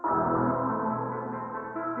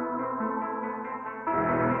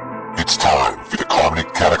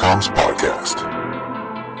Comic Catacombs Podcast.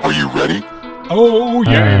 Are you ready? Oh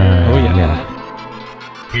yeah! Oh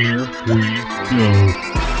yeah. Here we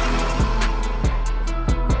go.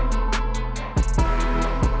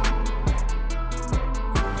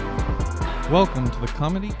 Welcome to the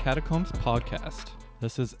Comedy Catacombs Podcast.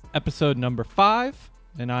 This is episode number 5,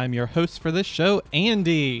 and I'm your host for this show,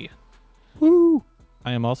 Andy. Woo!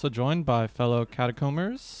 I am also joined by fellow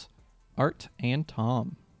catacombers, Art and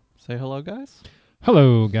Tom. Say hello, guys.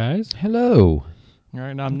 Hello, guys. Hello. All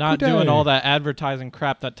right, now I'm not Good day. doing all that advertising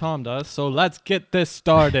crap that Tom does, so let's get this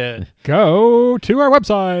started. Go to our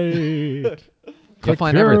website. You'll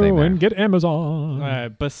find everything there. And get Amazon. All right,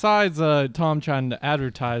 besides Tom trying to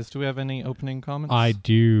advertise, do we have any opening comments? I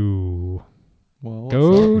do. Well, what's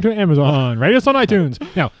Go up? to Amazon. Rate us on iTunes.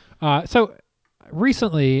 Now, so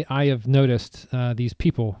recently I have noticed these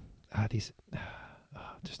people, these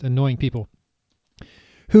just annoying people,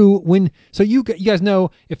 who you guys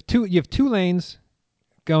know you have two lanes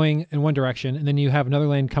going in one direction, and then you have another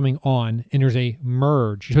lane coming on, and there's a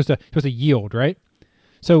merge. You're supposed to yield, right?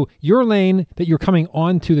 So your lane that you're coming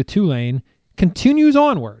onto the two lane continues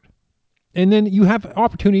onward, and then you have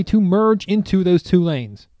opportunity to merge into those two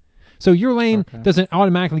lanes. So your lane doesn't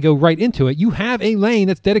automatically go right into it. You have a lane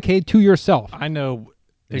that's dedicated to yourself. I know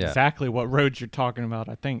exactly what roads you're talking about,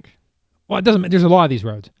 I think. Well, it doesn't. There's a lot of these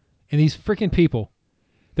roads, and these freaking people,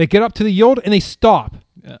 they get up to the yield and they stop.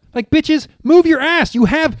 Yeah. Like, bitches, move your ass. You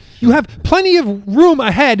have plenty of room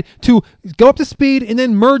ahead to go up to speed and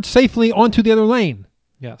then merge safely onto the other lane.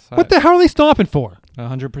 Yes. What the hell are they stopping for?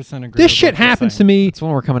 100% agree. This shit happens to me It's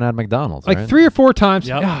when we're coming out of McDonald's, like right? 3 or 4 times.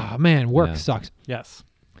 Yep. Ah, man, work Yeah. sucks. Yes.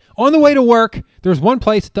 On the way to work, there's one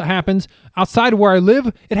place that happens. Outside of where I live,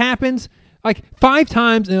 it happens like 5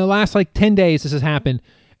 times in the last like 10 days this has happened.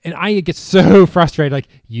 And I get so frustrated, like,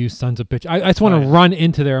 you sons of bitch. I just want Right. to run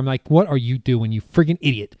into there. I'm like, what are you doing, you friggin'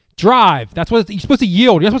 idiot? Drive. That's what you're supposed to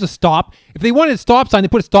yield. You're not supposed to stop. If they wanted a stop sign, they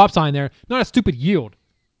put a stop sign there, not a stupid yield.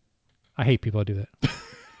 I hate people that do that.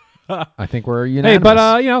 I think we're Hey, unanimous.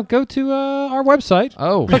 but, go to our website.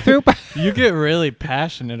 oh, Click through. You get really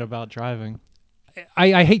passionate about driving.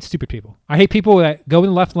 I hate stupid people. I hate people that go in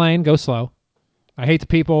the left lane, go slow. I hate the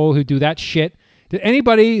people who do that shit.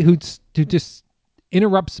 Anybody who just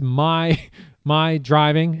interrupts my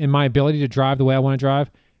driving and my ability to drive the way I want to drive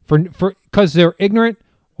because they're ignorant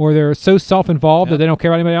or they're so self-involved that they don't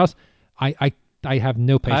care about anybody else. I have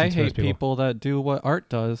no I patience for those hate people that do what Art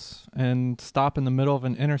does and stop in the middle of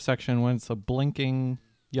an intersection when it's a blinking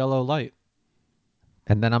yellow light.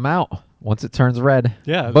 and then I'm out once it turns red.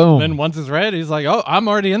 Yeah. Boom. Then once it's red, he's like, "Oh, I'm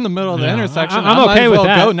already in the middle of the No, intersection. I'm I might okay as with well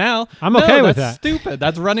that. go now." I'm No, okay with that's that. stupid.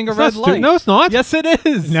 That's running a It's red not stu- light. No, it's not. Yes, it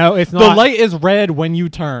is. No, it's The not. light is red when you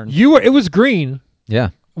turn. It was green Yeah.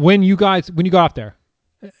 when you got off there.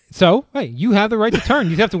 So, hey, you have the right to turn.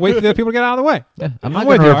 You have to wait for the other people to get out of the way. I'm not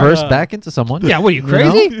with going to you, Art. reverse back into someone. Yeah, what are you, know?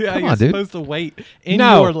 crazy? Yeah, Come you're on, dude. supposed to wait in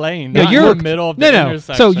No. your lane, No, not you're in the middle of the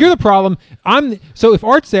intersection. So you're the problem. So if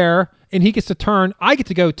Art's there and he gets to turn, I get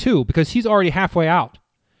to go too because he's already halfway out.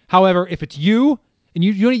 However, if it's you and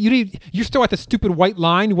you're still at the stupid white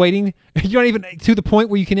line waiting, you're not even to the point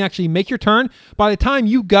where you can actually make your turn. By the time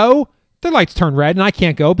you go, the lights turn red and I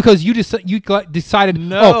can't go because you decided.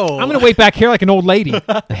 No. Oh, I'm going to wait back here like an old lady.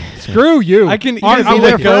 Screw you. I can Art, easily I'm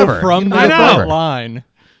there with you. go forever. from the I know. white line.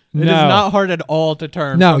 It is No. not hard at all to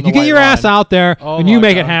turn. No, from the you get white your ass line. out there Oh and you my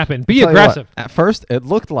make it God. happen. Be Tell you what, aggressive. at first, it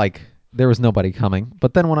looked like there was nobody coming,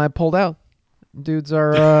 but then when I pulled out, dudes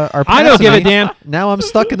are I don't passing give a me. damn. Now I'm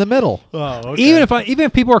stuck in the middle. Oh, okay. Even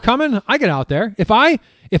if people are coming, I get out there. If I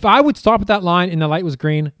would stop at that line and the light was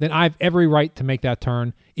green, then I have every right to make that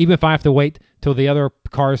turn, even if I have to wait till the other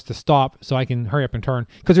cars to stop so I can hurry up and turn.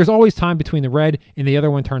 Because there's always time between the red and the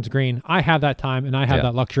other one turns green. I have that time and I have Yeah.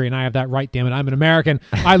 that luxury and I have that right. Damn it, I'm an American.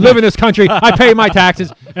 I live in this country. I pay my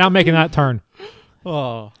taxes and I'm making that turn.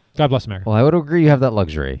 Oh, God bless America. Well, I would agree you have that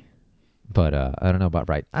luxury, but I don't know about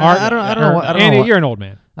right. Art- I don't know. I don't Andy, know. you're an old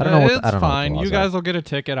man. I don't know what. It's I don't know what fine. the You laws guys are. will get a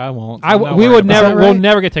ticket. I won't. I'm not We worried would about never. it. that right? We'll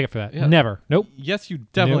never get a ticket for that. Yeah. Never. Nope. Yes, you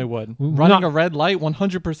definitely would. We're Running not- a red light,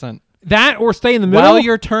 100%. That or stay in the middle. While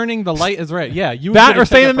you're turning, the light is red. Yeah, you would that get a or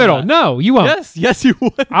stay in ticket the middle. for that. No, you won't. Yes, you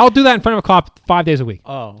would. I'll do that in front of a cop 5 days a week.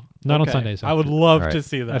 Oh, Not on okay. Sundays, though. I would love All right. to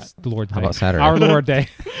see that. That's the Lord's How day. about Saturday? Our Lord Day.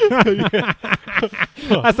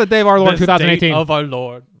 That's the day of our Lord, This 2018. date of our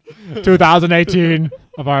Lord. 2018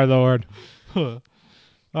 of our Lord. All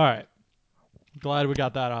right. Glad we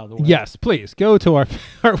got that out of the way. Yes, please go to our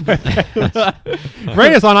webpage.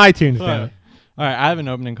 Rate us on iTunes, damn it. All right, I have an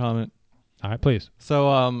opening comment. All right, please.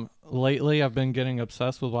 So, lately I've been getting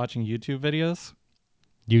obsessed with watching YouTube videos.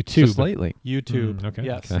 YouTube. Just lately. YouTube. okay.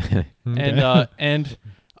 Yes. Okay. Okay. And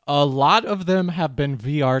A lot of them have been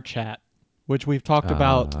VR chat, which we've talked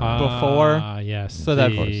about before. Yes. So that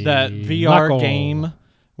the VR Knuckle game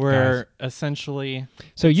where essentially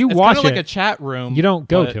So you it's watch kind of it. like a chat room. You don't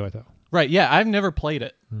go but- to it though. Right. Yeah, I've never played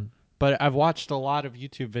it, but I've watched a lot of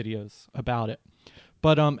YouTube videos about it.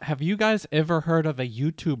 But have you guys ever heard of a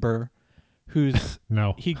YouTuber who's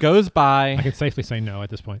No. he goes I by can safely say no at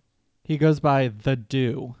this point. The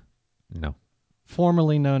Dew, No.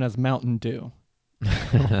 formerly known as Mountain Dew.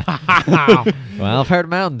 Well, I've heard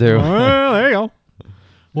Mountain Dew. Well, there you go.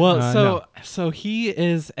 Well, so he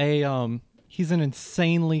is he's an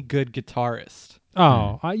insanely good guitarist.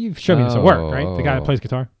 Oh, you've shown me this at work, right? The guy that plays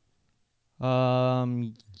guitar.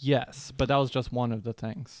 Yes, but that was just one of the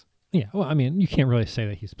things. Yeah. Well, I mean, you can't really say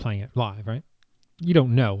that he's playing it live, right? You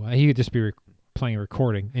don't know. He could just be playing a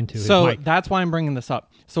recording into his So mic. that's why I'm bringing this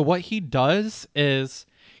up. So what he does is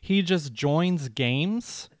he just joins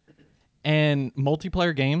games and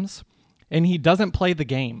multiplayer games, and he doesn't play the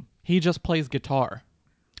game. He just plays guitar.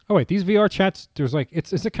 Oh wait, these VR chats. There's like,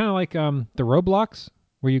 is it kind of like the Roblox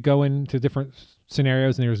where you go into different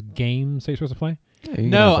scenarios and there's games that you're supposed to play? Yeah, you can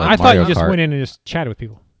No, have, like, I thought Mario you just Kart. went in and just chatted with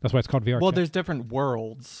people. That's why it's called VR. Well, chat. there's different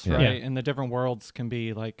worlds, Yeah. right? Yeah. And the different worlds can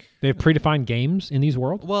be like. They have predefined games in these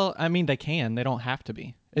worlds. Well, I mean, they can. They don't have to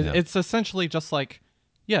be. Yeah. It's essentially just like,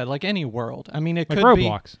 yeah, like any world. I mean, it Like could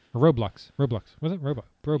Roblox. Or Roblox. Was it Roblox?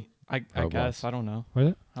 be. I Roblox. guess I don't know. Was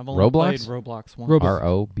it? I've only Roblox? played Roblox once. Roblox.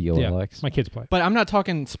 ROBLX. My kids play. But I'm not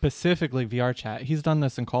talking specifically VR chat. He's done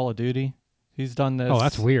this in Call of Duty. He's done this. Oh,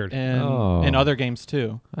 that's weird. In other games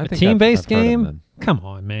too. I A think team-based I've heard of game? them. Come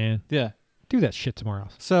on, man. Yeah. Do that shit somewhere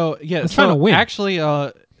else. So yeah, I'm trying to win. Actually,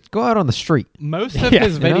 Go out on the street. most of Yeah,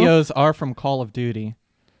 his you know? videos are from Call of Duty,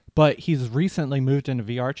 but he's recently moved into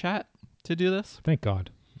VR chat to do this. Thank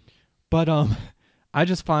God. But I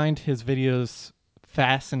just find his videos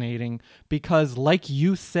fascinating because, like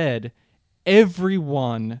you said,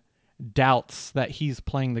 everyone doubts that he's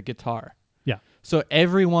playing the guitar. Yeah. So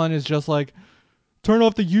everyone is just like, turn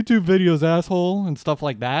off the YouTube videos, asshole, and stuff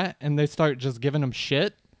like that. And they start just giving him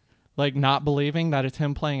shit, like not believing that it's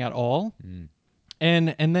him playing at all.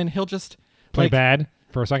 And then he'll just Play like, bad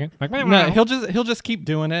for a second. Like, No, he'll just keep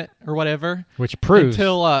doing it or whatever which proves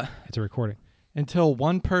until it's a recording.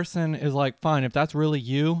 one person is like, fine, if that's really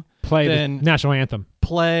you, Play then the national anthem.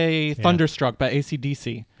 play Thunderstruck by AC/DC.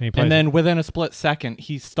 And he plays And then within a split second,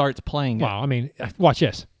 he starts playing it. Wow, I mean, watch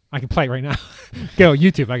this. I can play it right now. Go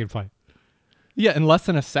YouTube. I can play. Yeah, in less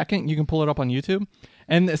than a second, you can pull it up on YouTube.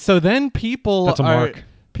 And so then people That's a mark.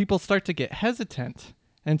 people start to get hesitant.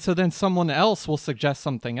 And so then someone else will suggest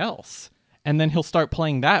something else. And then he'll start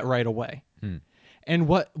playing that right away. And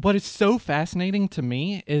what is so fascinating to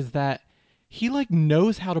me is that he like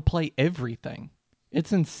knows how to play everything.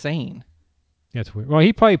 It's insane. That's weird. Well,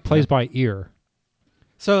 he probably plays by ear.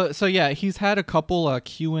 So yeah, he's had a couple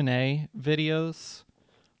Q&A videos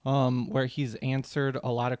where he's answered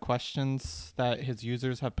a lot of questions that his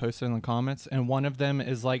users have posted in the comments, and one of them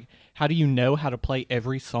is like, how do you know how to play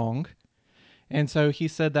every song? And so he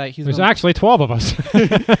said that There's actually 12 of us.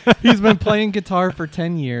 he's been playing guitar for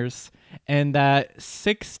 10 years, and that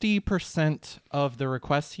 60% of the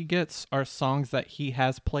requests he gets are songs that he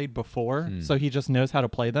has played before, so he just knows how to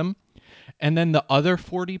play them. And then the other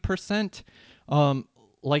 40%,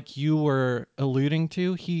 like you were alluding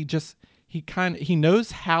to, he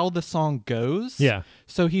knows how the song goes. Yeah.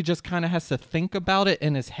 So he just kind of has to think about it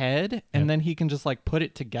in his head, and then he can just like put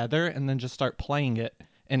it together and then just start playing it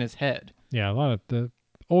in his head. Yeah, a lot of the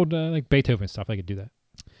old like Beethoven stuff. I could do that.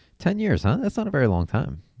 10 years, huh? That's not a very long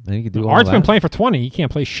time. And you could do all Art's that. been playing for 20. You can't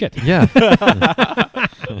play shit. Yeah.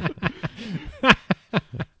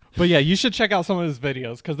 But yeah, you should check out some of his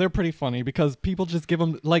videos because they're pretty funny, because people just give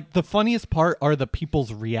him, like, the funniest part are the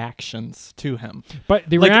people's reactions to him. But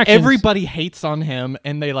the Like, reactions, everybody hates on him,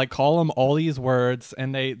 and they like call him all these words,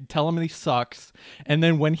 and they tell him he sucks. And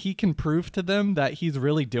then when he can prove to them that he's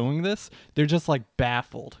really doing this, they're just like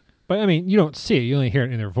baffled. But I mean, you don't see it. You only hear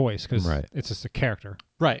it in their voice because Right. it's just a character.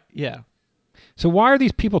 Right, yeah. So why are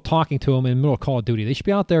these people talking to him in the middle of Call of Duty? They should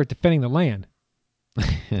be out there defending the land.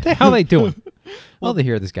 What the hell are they doing? Well, they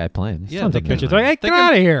hear this guy playing. Yeah, Sons they of can- bitches. They're like, hey, they get can-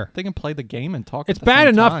 out of here. They can play the game and talk It's at the bad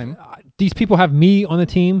same enough. time. These people have me on the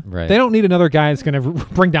team. Right. They don't need another guy that's going to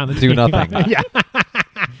bring down the Do team. nothing. Yeah.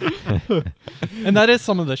 And that is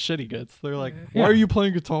some of the shit he gets. They're like, why Yeah. are you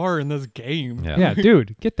playing guitar in this game? Yeah. Yeah,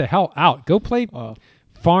 dude, get the hell out. Go play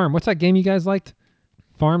Farm. What's that game you guys liked?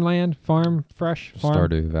 Farmland? Farm Fresh? Farm?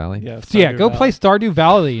 Stardew Valley. Yeah, So yeah, Stardew go Valley. play Stardew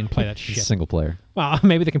Valley and play that It's shit. single player. Well,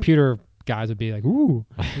 maybe the computer guys would be like, ooh.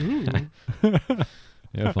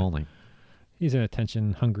 If only. He's an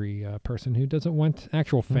attention-hungry person who doesn't want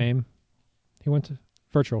actual fame. He wants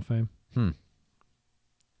virtual fame. Hmm.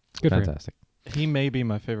 Good for him. Fantastic. He may be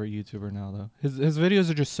my favorite YouTuber now, though. His videos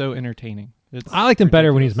are just so entertaining. I liked him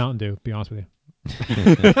better when he's ridiculous. Mountain Dew. To be honest with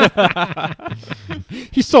you.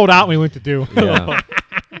 He sold out when he went to Dew. Yeah.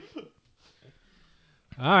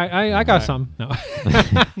 All right, I got some. No.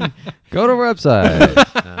 Go to our website.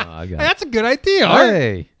 No, I got it. That's a good idea. Art.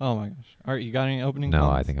 Hey. Oh my gosh! Art, you got any opening? No,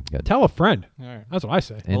 comments? I think I'm good. Tell a friend. All right. That's what I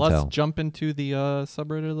say. Well, let's Intel. jump into the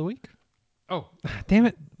subreddit of the week. Oh, damn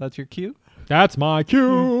it. That's your cue. That's my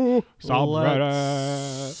cue. Subreddit.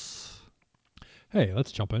 Let's- Hey,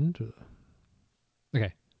 let's jump into.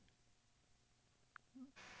 Okay.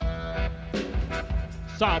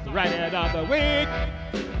 Subreddit of the week.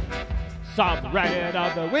 Subreddit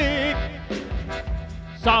of the week.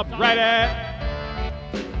 Subreddit.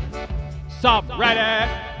 Subreddit.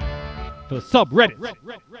 The subreddit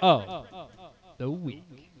of the week.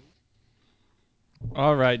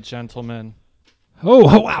 All right, gentlemen.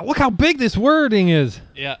 Oh, wow. Look how big this wording is.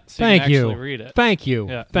 Yeah. So Thank you. you. Can actually read it. Thank you.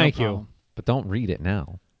 Yeah. Thank no you. problem. But don't read it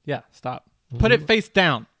now. Yeah. Stop. Put it face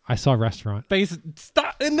down. I saw restaurant. Face.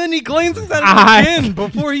 Stop. And then he glances at it I- again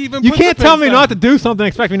before he even. You puts can't it tell face me down. not to do something and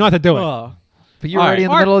expect me not to do it. Oh. But you're All already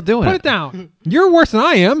right. in the middle of doing Put it down. You're worse than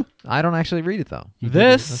I am. I don't actually read it though.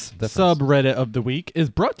 This That's the difference. subreddit of the week is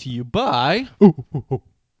brought to you by.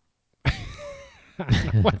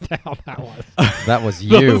 What the hell that was? That was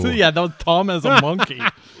you. yeah, that was Tom as a monkey.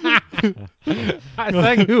 I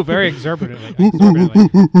sang who very exorbitantly.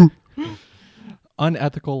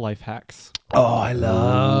 Unethical life hacks. Oh, I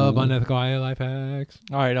love unethical life hacks.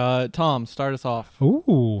 All right, Tom, start us off.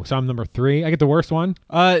 Ooh, so I'm number 3. I get the worst one.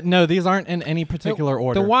 No, these aren't in any particular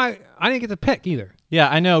order. Then why? I didn't get to pick either. Yeah,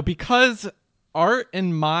 I know, because Art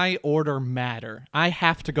and my order matter. I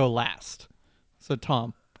have to go last. So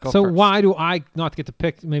Tom, go So first. why do I not get to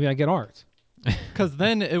pick? Maybe I get art. Because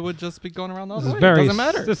then it would just be going around the This other is way. very. It doesn't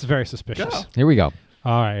matter. This is very suspicious. Go. Here we go.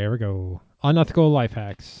 All right, here we go. Unethical life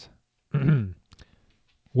hacks.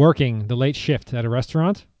 Working the late shift at a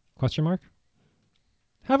restaurant? Question mark.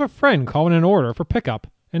 Have a friend call in an order for pickup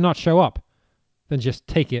and not show up. Then just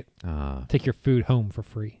take it. Take your food home for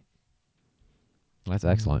free. That's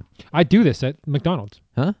excellent. I do this at McDonald's.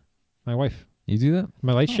 Huh? My wife. You do that?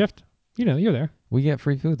 My late shift. You know, you're there. We get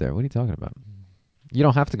free food there. What are you talking about? You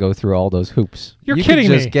don't have to go through all those hoops. You're you kidding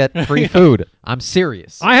can just me. get free food. I'm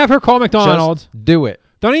serious. I have her call McDonald's. Just do it.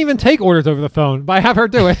 Don't even take orders over the phone, but I have her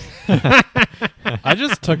do it. I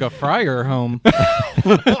just took a fryer home.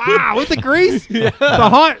 Wow, with the grease? The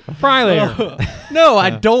hot fry layer. No,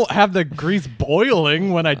 I don't have the grease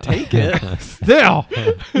boiling when I take it. Still.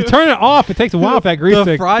 You turn it off, it takes a while for that grease to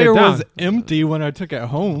The get fryer down. was empty when I took it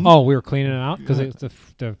home. Oh, we were cleaning it out because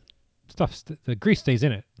the stuff, the grease stays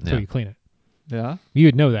in it, so Yeah. you clean it. Yeah.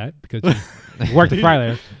 You'd know that because you worked the fry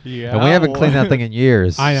layer. Yeah. And we haven't cleaned that thing in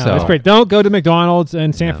years. I know. So. It's great. Don't go to McDonald's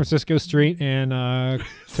in San No. Francisco Street and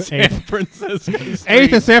San 8th. Francisco.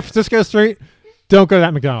 8th and San Francisco Street. Don't go to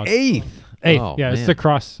that McDonald's. 8th. 8th. Oh, Yeah, it's man.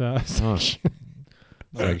 across. Oh. It's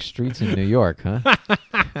like streets in New York, huh?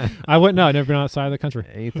 I wouldn't know. I've never been outside of the country.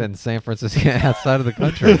 8th and San Francisco, outside of the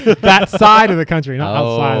country. That side of the country, not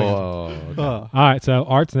outside of the country. Oh, okay. All right, so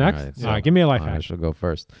Art's next. All right, All right, give me a life all hack. right, she'll go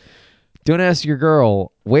first. Don't ask your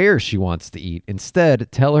girl where she wants to eat.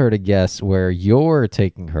 Instead, tell her to guess where you're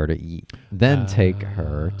taking her to eat. Then take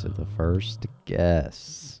her to the first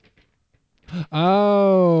guess.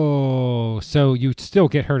 Oh, so you still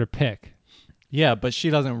get her to pick. Yeah, but she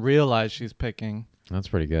doesn't realize she's picking. That's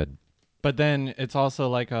pretty good. But then it's also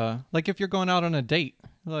like if you're going out on a date,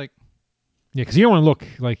 like Yeah, because you don't want to look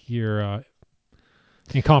like you're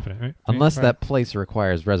incompetent, right? Unless Right. that place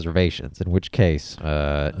requires reservations, in which case,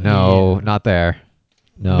 no, not there.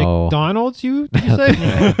 No. McDonald's, did you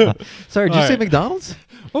say? Sorry, did you All say right. McDonald's?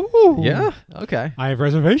 Oh, Yeah. Okay. I have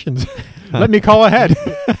reservations. Let me call ahead.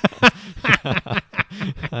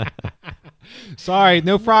 Sorry,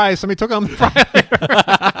 no fries. Somebody took on the fry.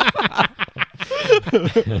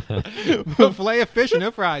 Filet of fish and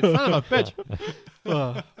no fries. Son of a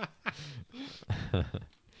bitch. all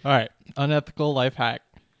right, unethical life hack.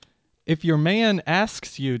 If your man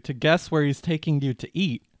asks you to guess where he's taking you to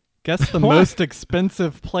eat, guess the What? most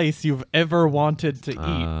expensive place you've ever wanted to eat. There you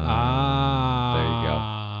go.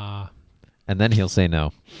 Ah. And then he'll say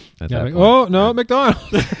no. At Yeah, that like, point. oh, no,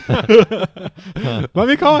 McDonald's. Let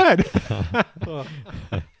me call ahead.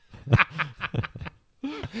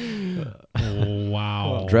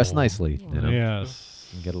 Wow. Dress nicely. You know? Yes.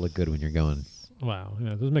 You gotta look good when you're going Wow.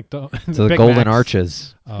 Yeah, those McDonald's. to the Golden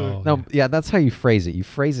Arches. Oh, No, yeah, that's how you phrase it. You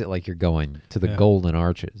phrase it like you're going to the Yeah. Golden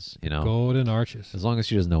Arches. You know, Golden Arches. as long as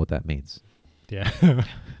she doesn't know what that means. Yeah.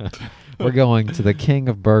 We're going to the king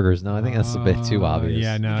of burgers. No, I think that's a bit too obvious.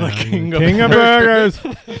 Yeah, no. The no. king of Burgers.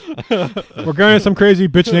 We're going to some crazy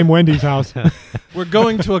bitch named Wendy's house. We're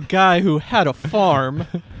going to a guy who had a farm.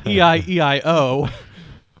 E-I-E-I-O.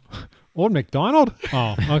 Old McDonald?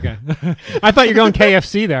 Oh, okay. I thought you were going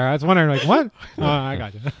KFC there. I was wondering, like, what? Oh, I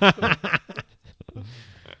got you.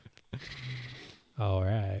 All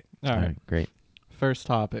right. All right. Great. First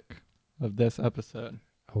topic of this episode.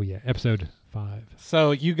 Oh, yeah. Episode 5.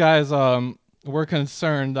 So you guys were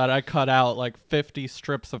concerned that I cut out like 50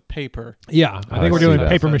 strips of paper. Yeah. I Oh, think I we're see doing that. a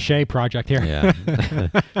paper mache project here. Yeah.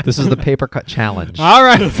 This is the paper cut challenge. All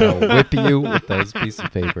right. So whip you with those pieces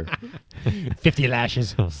of paper. 50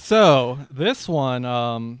 lashes. So this one,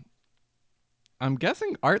 I'm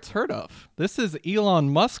guessing Art's heard of. This is Elon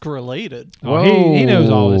Musk related. Oh, he knows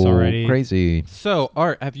all this Whoa, already. Crazy. So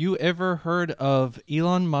Art, have you ever heard of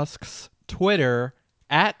Elon Musk's Twitter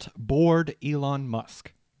 @bored Elon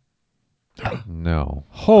Musk? No.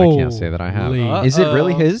 Holy. I can't say that I have. Uh-oh. Is it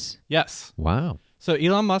really his? Yes. Wow. So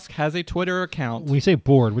Elon Musk has a Twitter account. When you say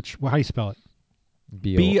bored, how do you spell it?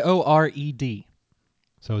 BORED.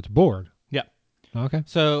 So it's bored. Yeah. Okay.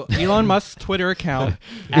 So Elon Musk's Twitter account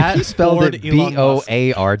If you spelled @bored it Elon Musk.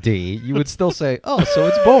 BOARD, you would still say, oh, so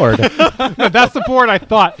it's bored. No, that's the board I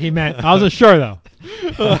thought he meant. I wasn't sure, though.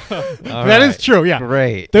 That is true, yeah.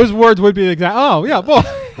 Great. Those words would be the exact. Oh, yeah, board.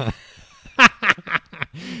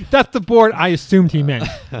 That's the board I assumed he meant.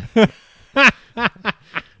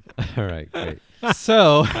 All right, great.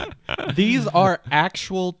 So these are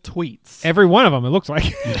actual tweets Every one of them, it looks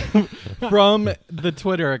like. from the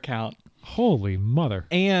Twitter account. Holy mother.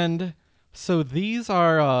 And so these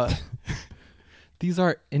are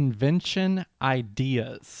invention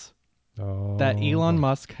ideas that Elon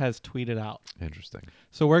Musk has tweeted out. Interesting.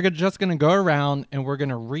 So we're just going to go around and we're going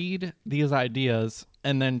to read these ideas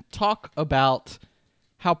and then talk about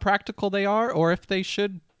how practical they are or if they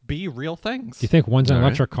should be real things. Do you think one's an All right.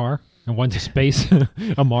 electric car and one's a space,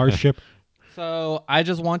 a Mars ship? So I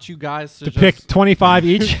just want you guys to Pick 25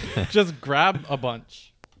 each? just grab a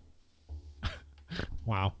bunch.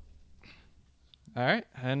 Wow. All right.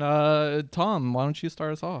 And Tom, why don't you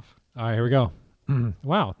start us off? All right, here we go.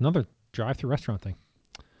 Wow, another drive-through restaurant thing.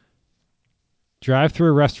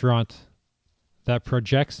 Drive-through restaurant that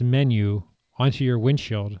projects menu onto your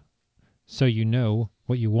windshield so you know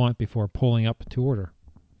what you want before pulling up to order.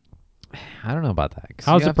 I don't know about that. 'cause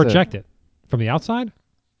How you does it have to- project it? From the outside?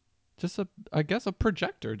 Just I guess a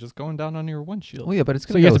projector just going down on your windshield. Well, yeah, but it's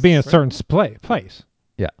So going you have to be in a right? certain place.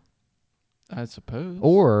 I suppose.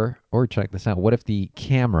 Or check this out. What if the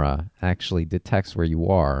camera actually detects where you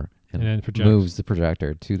are and, And then projects. moves the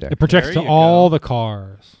projector to there? It projects There to you all go. the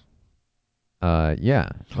cars. Yeah.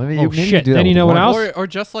 Maybe Oh, maybe shit. do that Then you with know what one. else? Or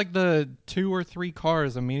just like the 2 or 3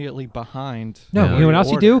 cars immediately behind. No, Yeah. you know what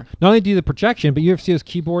else you do? order. Not only do the projection, but you ever see those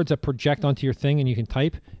keyboards that project onto your thing and you can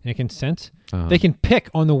type and it can sense? Uh-huh. They can pick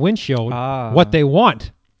on the windshield Ah. what they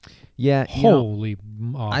want. Yeah. you know, Holy.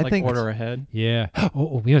 I Like think order ahead. Yeah.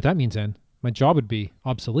 Oh, you know what that means then? My job would be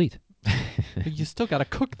obsolete. But you still got to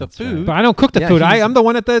cook the right. food. But I don't cook the Yeah, food. he's- I'm the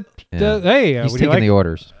one at the Yeah. hey, he's would you taking like the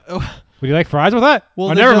orders. would you like fries with that? Well,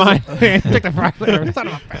 oh, then never mind. just- Take the fries later. Son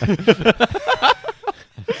of a bitch.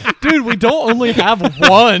 Dude, we don't only have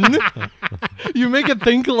one. You make it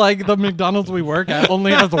think like the McDonald's we work at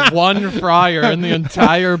only has one fryer in the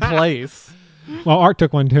entire place. Well, Art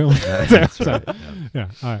took one too. That's right. Yeah. Yeah.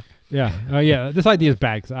 All right. Yeah. Yeah. This idea is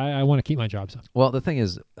bad 'cause I want to keep my job. So. Well, the thing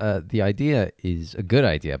is, the idea is a good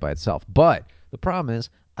idea by itself, but the problem is,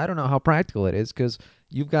 I don't know how practical it is because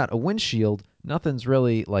you've got a windshield. Nothing's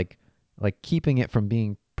really like keeping it from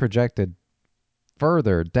being projected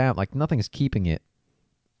further down. Like nothing's keeping it.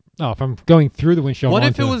 Oh, if I'm going through the windshield. What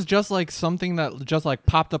if it onto- was just like something that just like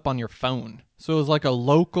popped up on your phone? So it was like a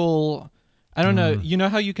local, I don't know. You know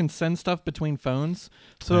how you can send stuff between phones?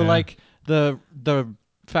 So Yeah. like the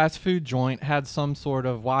fast food joint had some sort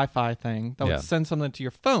of Wi-Fi thing that Yeah. would send something to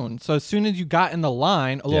your phone. So as soon as you got in the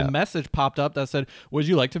line, a little Yeah. message popped up that said, "Would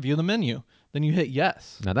you like to view the menu?" Then you hit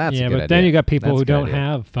yes. Now that's yeah, a good but idea. then you got people That's who a good don't idea.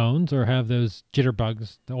 have phones or have those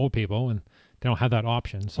jitterbugs, the old people, and they don't have that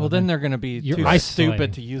option. So Well, then they're going to be You're too isolating.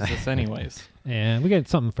 stupid to use this anyways. and we get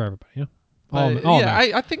something for everybody. You know? But, all yeah,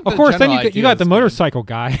 men. I think Of the course, then general you idea got the is motorcycle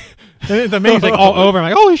guy. the menu's like all over. I'm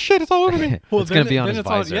like, holy shit, it's all over me. good. Well, It's gonna be on then his it's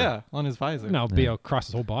visor. yeah, on his visor. No, be across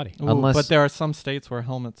his whole body. Ooh, Unless- but there are some states where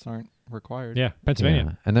helmets aren't required. Yeah, Pennsylvania.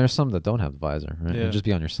 Yeah. And there's some that don't have the visor. Right? Yeah. It'll just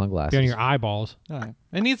be on your sunglasses. Be on your eyeballs. All right.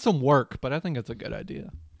 It needs some work, but I think it's a good idea.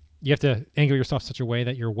 You have to angle yourself such a way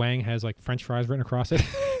that your wang has like French fries written across it.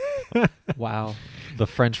 Wow. The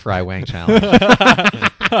French fry wang challenge.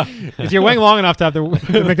 Is your wang long enough to have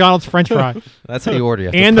the McDonald's French fry? That's how you order. You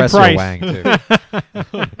have And to the press your price.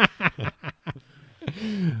 wang too.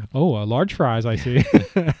 Oh, large fries, I see.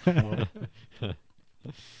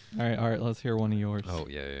 All right. Let's hear one of yours. Oh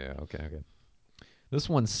yeah. Okay. This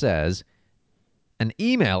one says, an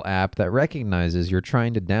email app that recognizes you're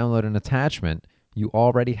trying to download an attachment you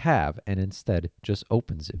already have and instead just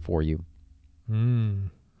opens it for you.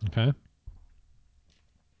 Okay.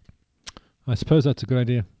 I suppose that's a good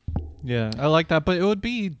idea. Yeah, I like that, but it would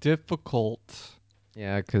be difficult.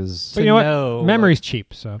 Yeah, because But you know what? know, Memory's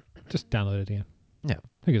cheap, so just download it again. Yeah.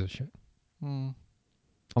 Who gives a shit?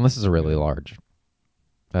 unless it's a really large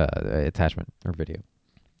attachment or video.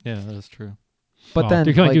 Yeah, that is true. But Well, then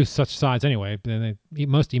you can only like, do such size anyway. Then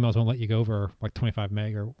most emails won't let you go over like 25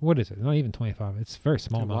 meg or what is it? Not even 25. It's very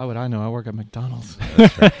small. Dude, why would I know? I work at McDonald's.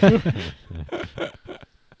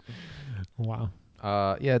 Wow.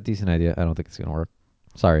 yeah, decent idea. I don't think it's gonna work.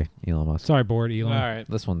 Sorry, Elon Musk. Sorry, board Elon. All right,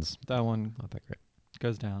 This one's that one not that great.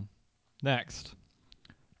 goes down. Next.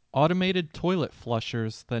 Automated toilet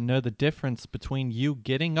flushers that know the difference between you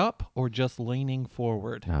getting up or just leaning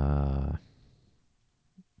forward. I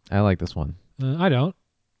like this one. I don't.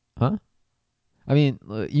 Huh? I mean,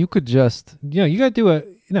 you could just You know, you got to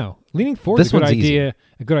do leaning forward This is a good one's easy. idea.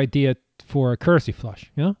 A good idea for a courtesy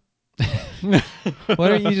flush. You know. why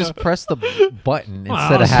don't you just press the button Well,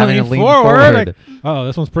 instead of just having to lean lean forward. forward? Oh,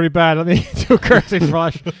 this one's pretty bad. Let me do a courtesy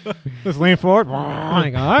flush. Just lean forward.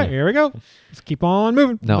 Like, all right, here we go. Let's keep on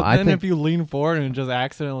moving. No, But I then think if you lean forward and it just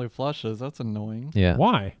accidentally flushes, that's annoying. yeah.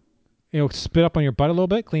 Why? Spit up on your butt a little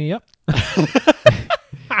bit, clean you up.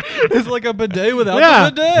 It's like a bidet without Yeah.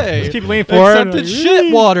 the bidet. Just keep leaning forward. Except it's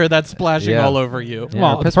shit water that's splashing Yeah. all over you. Yeah,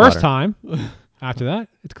 Well, or the piss first water. time. After that,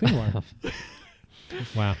 it's clean water.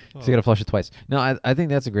 Wow. So you gotta flush it twice. No, I think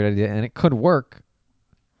that's a great idea, and it could work.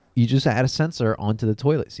 You just add a sensor onto the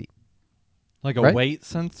toilet seat, Like a Right? weight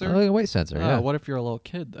sensor. like a weight sensor. Yeah. What if you're a little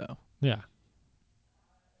kid though? Yeah.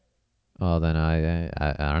 Well, then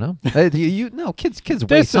I don't know. No, kids weigh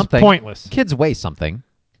This is something. pointless. Kids weigh something,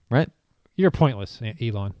 right? You're pointless,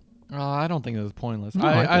 Elon. I don't think it was pointless. No,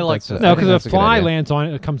 I I think like that's to. I No, think because that's if a a good fly idea. lands on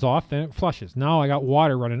it, it comes off, then it flushes. Now I got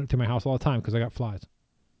water running to my house all the time because I got flies.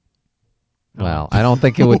 Well, I don't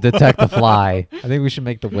think it would detect the fly. I think we should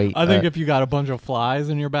make the weight. I think if you got a bunch of flies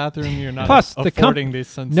in your bathroom, you're not Plus, the affording these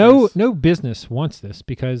sensors. No business wants this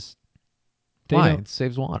because they why don't. it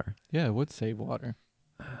saves water. Yeah, it would save water.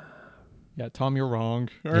 Yeah, Tom, you're wrong.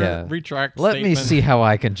 Yeah. Retract Let me statement. see how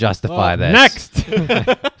I can justify Oh, this. Next.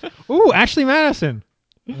 Ooh, Ashley Madison.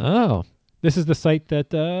 Oh, This is the site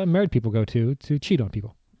that married people go to cheat on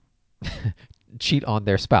people. cheat on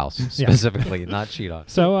their spouse specifically, not cheat on.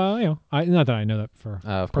 So, not that I know that for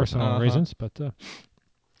Of course personal not. reasons, but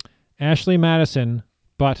Ashley Madison,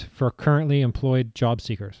 but for currently employed job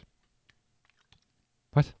seekers.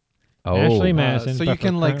 What? Oh, Ashley Madison. so but you for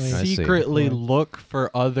can like currently I see. secretly employed. look for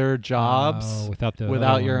other jobs Oh, without the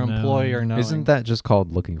without other your one employer knowing. knowing. isn't that just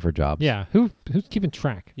called looking for jobs? Yeah, who's keeping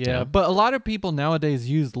track? Yeah, Yeah. but a lot of people nowadays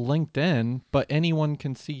use LinkedIn, but anyone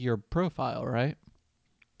can see your profile, right?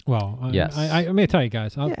 Well, Yes. I'm going to tell you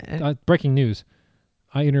guys. Yeah. Breaking news.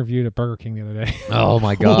 I interviewed at Burger King the other day. Oh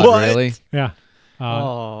my God! What? Really, Yeah.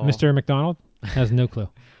 Oh. Mr. McDonald has no clue.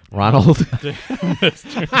 Ronald?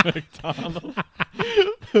 Mr. McDonald.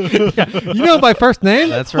 You know my first name?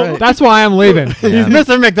 That's right. That's why I'm leaving. Yeah. He's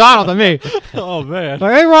Mr. McDonald to me. Oh man.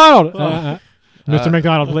 Like, hey, Ronald. Mr.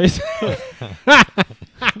 McDonald, please.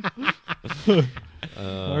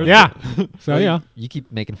 Yeah. So, yeah. You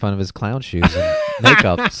keep making fun of his clown shoes and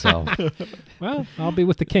makeup. So Well, I'll be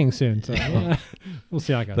with the king soon. So we'll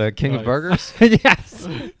see how it goes. the king of Nice. burgers. Yes.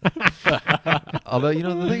 Although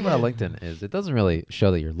the thing about LinkedIn is it doesn't really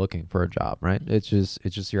show that you're looking for a job, right? It's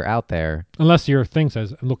just you're out there. Unless your thing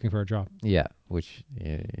says, I'm looking for a job. Yeah, which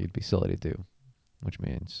you'd be silly to do. Which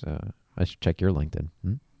means I should check your LinkedIn.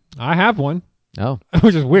 Hmm? I have one, Oh,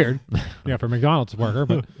 which is weird. Yeah, for a McDonald's worker,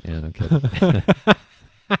 but yeah, no kidding.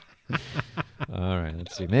 All right,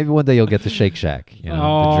 let's see. Maybe one day you'll get to Shake Shack. The dream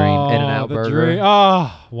In-N-Out the burger. dream.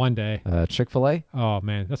 Oh, one day. Chick-fil-A. Oh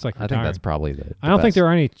man, that's like I think retiring. that's probably the I don't think best. there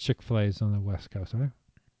are any Chick-fil-A's on the West Coast, are there?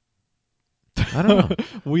 I don't know.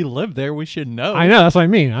 We live there. We should know. I know, that's what I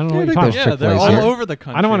mean. I don't know Yeah, what I you're think talking Yeah, they're Chick-fil-A's all here. over the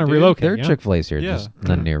country. I don't want to dude. relocate. There are yeah? Chick-fil-A's here, Yeah. just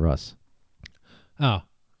none near us. Oh,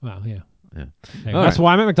 well, yeah. Yeah. Hey, All that's right.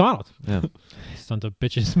 why I'm at McDonald's. Yeah. Sons of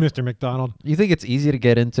bitches, Mr. McDonald. You think it's easy to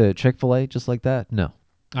get into Chick-fil-A just like that? No.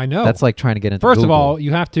 I know. That's like trying to get into First of Google. all,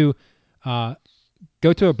 you have to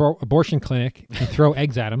go to an abortion clinic and throw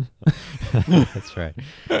eggs at them. That's right.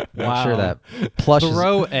 I'm sure Wow. that plush is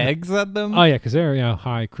Throw eggs at them. Oh yeah, because they're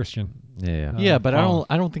high Christian. Yeah. Yeah, but Colin.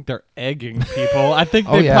 I don't think they're egging people. I think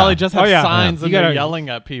Oh, they yeah. probably just have Oh, yeah. signs Yeah. and You they're gotta- yelling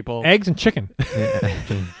at people. Eggs and chicken.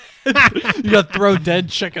 You got to throw dead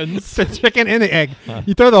chickens. The chicken and the egg.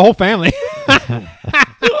 You throw the whole family.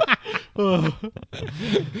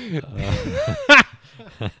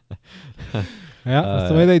 Yeah, that's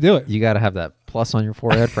the way they do it. You got to have that plus on your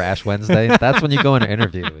forehead for Ash Wednesday. That's when you go in an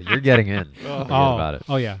interview. You're getting in. Forget about it.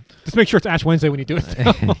 Oh yeah. Just make sure it's Ash Wednesday when you do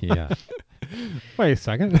it. Yeah. Wait a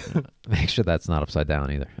second. Make sure that's not upside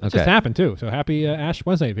down either. It Okay. just happened too. So happy Ash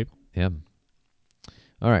Wednesday, people. Yeah.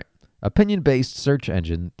 All right. Opinion-based search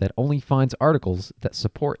engine that only finds articles that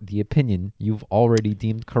support the opinion you've already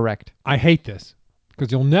deemed correct. I hate this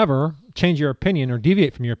because you'll never change your opinion or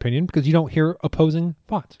deviate from your opinion because you don't hear opposing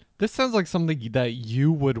thoughts. This sounds like something that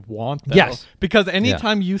you would want, though. Yes. Because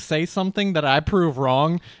anytime you say something that I prove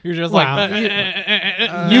wrong, you're just Wow.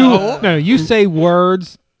 like, You say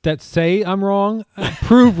words that say I'm wrong.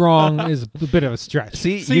 Prove wrong is a bit of a stretch.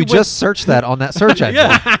 See, See, you with- just searched that on that search engine.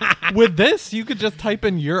 Yeah. With this, you could just type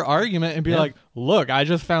in your argument and be Yeah. like, look, I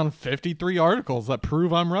just found 53 articles that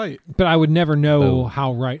prove I'm right. But I would never know Oh.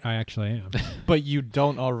 how right I actually am. But you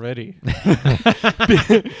don't already.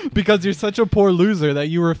 Because you're such a poor loser that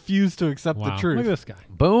you refuse to accept Wow. the Look at truth. this guy.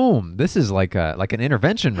 Boom. This is like an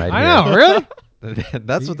intervention right I here. know, really?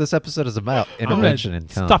 That's what this episode is about. I'm gonna Intervention in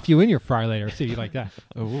town. stuff you in your fry later. See if you like that.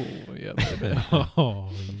 Oh, yeah. baby. Oh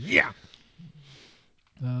yeah.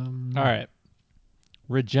 All right.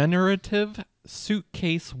 Regenerative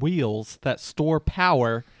suitcase wheels that store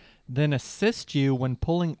power, then assist you when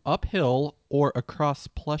pulling uphill or across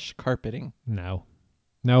plush carpeting. No.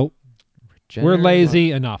 Nope. We're Generative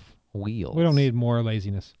lazy enough. Wheels. We don't need more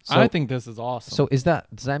laziness. I think this is awesome. So does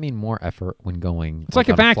that mean more effort when going? It's like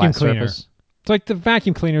a on flat vacuum cleaner. surface? It's like the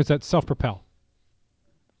vacuum cleaners that self-propel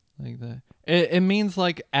like that. It means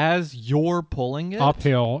like as you're pulling it,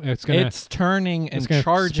 uphill. It's gonna. it's turning and gonna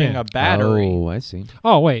charging spin. a battery. Oh, I see.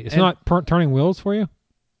 Oh wait, it's and- not turning wheels for you.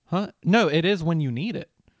 Huh? No, it is when you need it.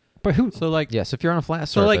 But who? So like Yes, if you're on a flat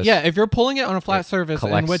surface. So like if you're pulling it on a flat it surface in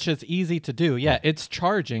collects- which it's easy to do, it's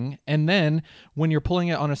charging, and then when you're pulling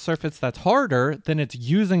it on a surface that's harder, then it's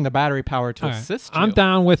using the battery power to All right. assist you. I'm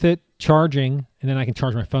down with it charging, and then I can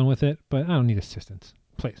charge my phone with it. But I don't need assistance.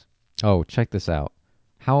 Please. Oh, check this out.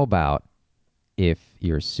 How about if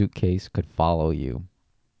your suitcase could follow you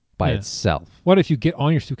by Yeah. itself? What if you get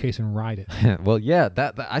on your suitcase and ride it? Well, yeah,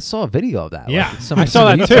 that I saw a video of that. Yeah, Like, someone I saw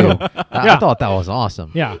sent that it to too. me. I Yeah. thought that was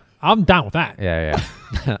awesome. Yeah, I'm down with that. Yeah.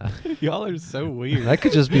 Y'all are so weird. That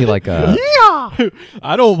could just be like a. Yeah.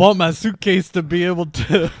 I don't want my suitcase to be able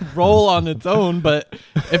to roll on its own, but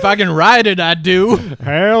if I can ride it, I do.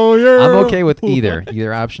 Hell yeah. I'm okay with either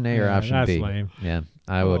option A or Yeah, option that's B. lame. Yeah,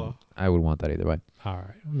 I would. Oh. I would want that either way. All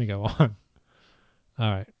right, let me go on.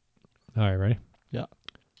 All right, ready? Yeah.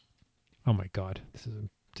 Oh my God, this is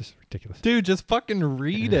just ridiculous. Dude, just fucking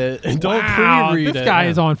read it and don't Wow, pre-read it. this guy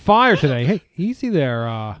is on fire today. Hey, easy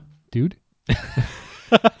there, dude.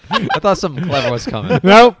 I thought something clever was coming.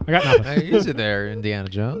 Nope, I got nothing. Hey, easy there, Indiana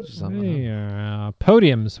Jones. Or something. Hey,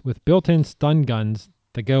 podiums with built-in stun guns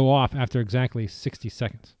that go off after exactly 60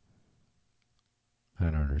 seconds. I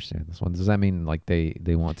don't understand this one. Does that mean like they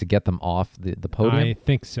want to get them off the podium? I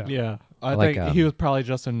think so. Yeah. I Like, think he was probably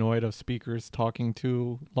just annoyed of speakers talking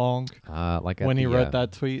too long Like when at he the, wrote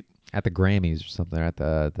that tweet. at the Grammys or something, at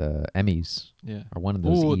the Emmys Yeah. or one of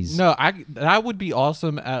those Ooh, E's. no, that would be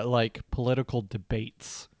awesome at like political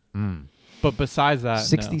debates. Mm. But besides that,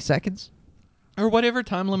 60 no. seconds? Or whatever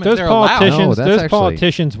time limit Those they're allowed. politicians, No, that's those actually-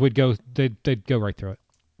 politicians would go. They'd go right through it.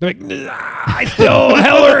 They're like, "Nah, I still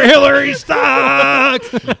Hillary sucks.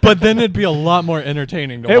 But then it'd be a lot more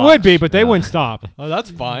entertaining to It watch. would be, but they wouldn't stop. Oh, that's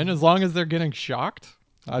fine as long as they're getting shocked.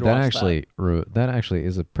 I'd That watch actually, that actually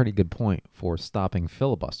is a pretty good point for stopping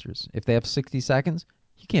filibusters. If they have 60 seconds,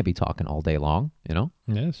 you can't be talking all day long, you know?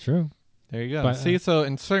 Yeah, it's true. that. There you go. But, See, so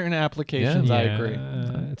in certain applications, I Yeah, agree.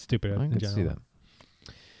 It's stupid. I in can see general.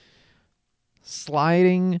 that.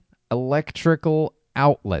 Sliding electrical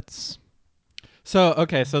outlets. So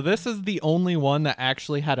okay, so this is the only one that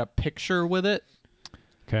actually had a picture with it.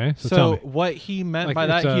 Okay, so, So, tell me. what he meant Like, by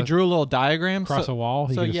it's that, he a- drew a little diagram. Across so, a wall.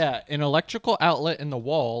 you So can just- yeah, an electrical outlet in the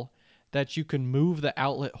wall that you can move the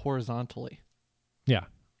outlet horizontally. Yeah.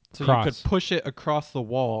 So you Cross. could push it across the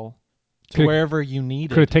wall to Could it- wherever you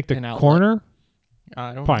needed. Could it take the an outlet. corner?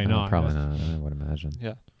 I don't Probably know. not. Probably That's- not. I would imagine.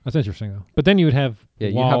 Yeah. That's interesting though. But then you would have Yeah,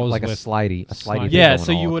 you walls have like a with slidey slide- thing Yeah, going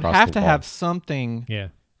so you all would across have the to wall. have something yeah.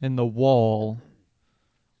 in the wall.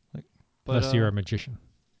 Like, but Unless you're a magician.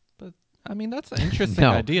 I mean, that's an interesting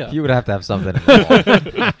No, idea. you would have to have something in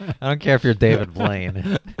the wall. I don't care if you're David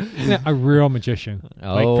Blaine. Yeah, a real magician,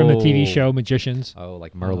 like from the TV show Magicians. Oh,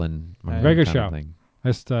 like Merlin. Merlin Very good kind of show. thing. I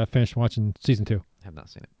just finished watching season 2. Have not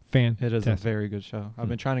seen it. Fan. It is a very good show. I've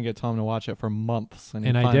been trying to get Tom to watch it for months, and he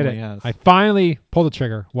I finally did it. has. I finally pulled the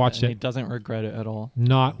trigger, watched and he it. doesn't regret it at all.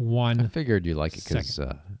 Not I one. figured you like it because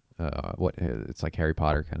it's like Harry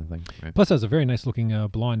Potter kind of thing, right? Plus, has a very nice looking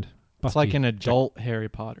blonde. It's like busty an chick. adult Harry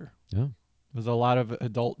Potter. Yeah. There's a lot of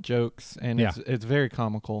adult jokes, and Yeah. it's very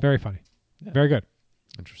comical. Very funny. Yeah. Very good.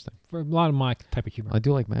 Interesting. For a lot of my type of humor. I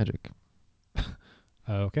do like magic.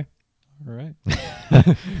 Okay. All right.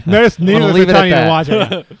 Notice neither of us leave are it at telling you to that. watch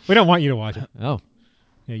it. Yeah. We don't want you to watch it. Oh.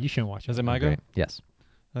 Yeah, you shouldn't watch it. Is it my go? Okay. Yes.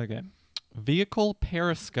 Okay. Vehicle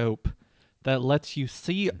periscope that lets you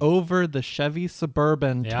see over the Chevy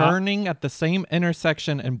Suburban Yeah. turning at the same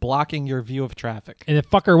intersection and blocking your view of traffic. And the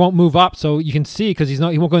fucker won't move up so you can see because he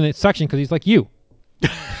won't go in that section because he's like you.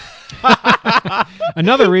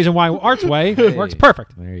 Another reason why Archway works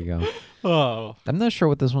perfect. There you go. Oh. I'm not sure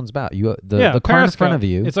what this one's about. The car in periscope. front of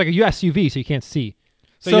you. It's like a SUV, so you can't see.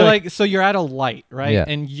 So you're so you're at a light, right? Yeah.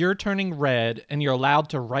 And you're turning red and you're allowed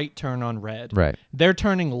to right turn on red. right. They're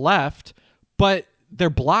turning left, but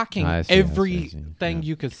they're blocking I see. everything Yeah.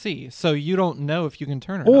 you could see. So you don't know if you can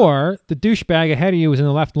turn or not. Or the douchebag ahead of you is in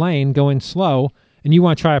the left lane going slow, and you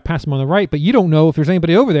want to try to pass him on the right, but you don't know if there's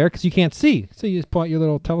anybody over there because you can't see. So you just pull out your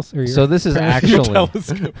little telescope. So this is periscope.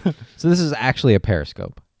 actually so this is actually a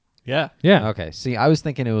periscope. Yeah. Yeah. Okay. See, I was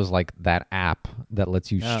thinking it was like that app that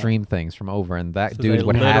lets you No. stream things from over, and that This is dude a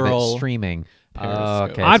would have it literal streaming.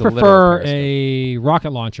 periscope. Okay. I'd it's a literal prefer periscope. a rocket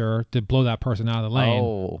launcher to blow that person out of the lane.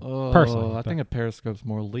 Oh, Personally, I but- think a periscope's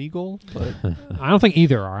more legal, but I don't think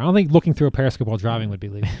either are. I don't think looking through a periscope while driving would be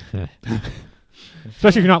legal.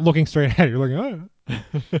 Especially if you're not looking straight ahead. You're looking,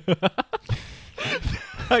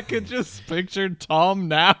 I could just picture Tom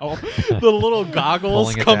now. The little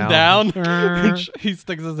goggles Pulling it come down. down. He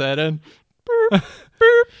sticks his head in. Boop, boop.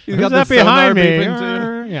 He's Who's got that the sonar behind me?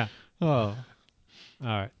 beeping too. Yeah. Oh. All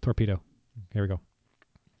right. Torpedo. Here we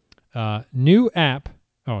go. New app.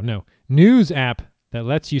 Oh, no. News app that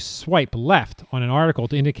lets you swipe left on an article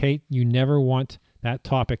to indicate you never want that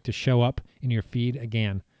topic to show up in your feed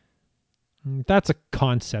again. That's a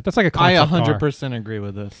concept. That's like a I concept car. 100% agree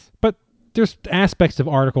with this. But there's aspects of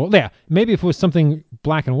article. Yeah, maybe if it was something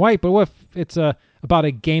black and white, but what if it's about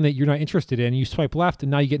a game that you're not interested in, you swipe left, and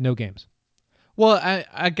now you get no games? Well,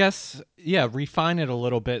 I guess, yeah, refine it a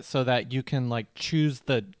little bit so that you can, like, choose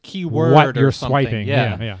the keyword What or you're something. swiping.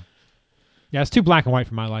 Yeah. Yeah, it's too black and white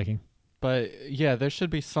for my liking. But, yeah, there should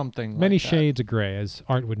be something Many like that. shades of gray, as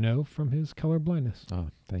Art would know from his color blindness. Oh,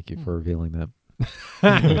 thank you for revealing that.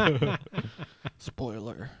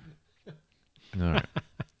 Spoiler. All right.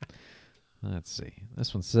 Let's see.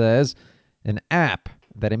 This one says an app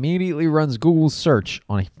that immediately runs Google search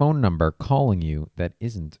on a phone number calling you that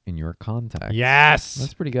isn't in your contacts. Yes.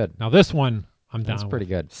 That's pretty good. Now this one, I'm down. That's pretty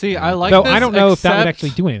good. See, I like Though this, I don't know if that would except- actually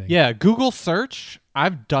do anything. Yeah, Google search,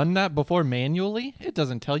 I've done that before manually. It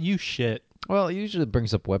doesn't tell you shit. Well, it usually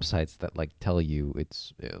brings up websites that like tell you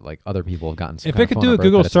it's like other people have gotten some If kind it of could phone do a number,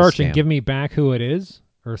 Google that it's a search and scam. give me back who it is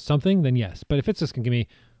or something, then yes. But if it's just gonna give me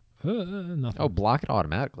nothing. Oh, block it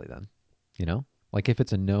automatically then. You know? Like if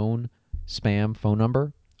it's a known spam phone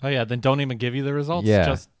number. Oh, yeah, then don't even give you the results. Yeah.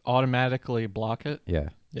 Just automatically block it. Yeah.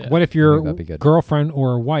 Yeah. What if I your think that'd be good. girlfriend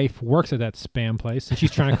or wife works at that spam place and she's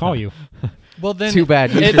trying to call you? Well, then Too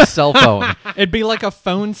bad. Use your cell phone. it'd be like a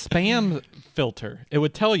phone spam filter. It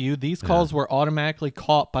would tell you these calls were automatically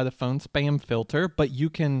caught by the phone spam filter, but you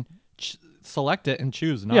can select it and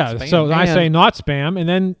choose not Yeah, spam. so I And- say not spam, and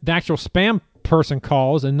then the actual spam person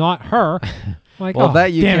calls and not her. Like, Well, oh,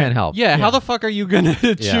 that you damn can't it. help. yeah, how the fuck are you going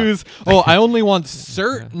to choose, oh, I only want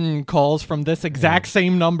certain calls from this exact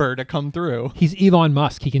same number to come through? He's Elon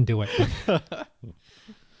Musk. He can do it.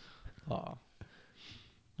 All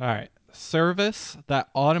right. Service that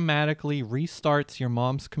automatically restarts your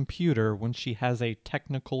mom's computer when she has a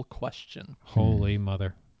technical question. Holy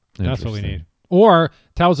mother. That's what we Interesting. need. Or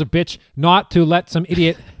tells a bitch not to let some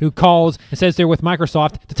idiot who calls and says they're with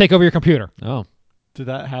Microsoft to take over your computer. Oh, Did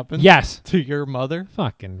that happen? Yes. To your mother?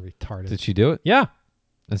 Fucking retarded. did she do it? Yeah.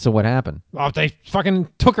 And so what happened? Oh, they fucking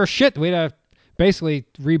took her shit. We had to basically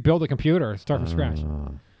rebuild the computer, start from scratch.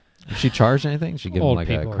 Did she charge anything? Did she give him Old like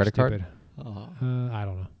a people are credit card? stupid. Oh. I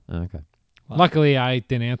don't know. Okay. Wow. Luckily, I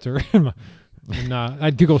didn't answer. And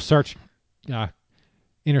I Google search,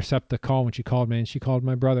 intercept the call when she called me, and she called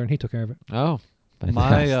my brother, and he took care of it. Oh,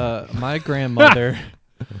 My grandmother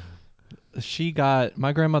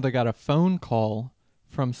my grandmother got a phone call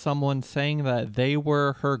from someone saying that they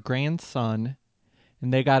were her grandson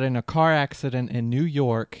and they got in a car accident in New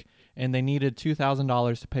York and they needed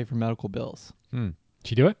 $2,000 to pay for medical bills. Did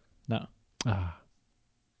she do it? No. Ah.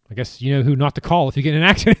 I guess you know who not to call if you get in an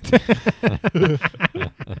accident.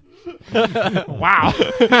 Wow.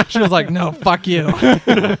 She was like, "No, fuck you."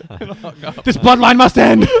 This bloodline must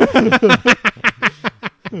end.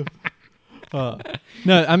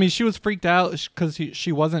 No, I mean she was freaked out because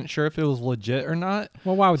she wasn't sure if it was legit or not.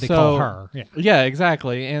 Well, why would they So- call her? Yeah. Yeah,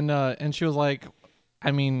 exactly. And she was like,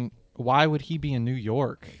 I mean, why would he be in New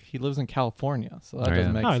York? He lives in California, so that Oh, doesn't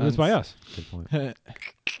yeah. make No, he sense. lives by us. Good point.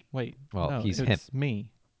 Wait, Well, no, he's it's me.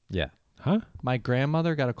 Yeah. Huh? My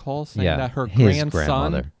grandmother got a call saying Yeah. that her his grandson.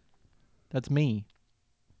 grandmother. That's me.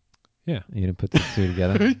 Yeah. You didn't put the two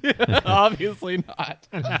together. Obviously not.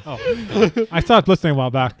 I stopped listening a while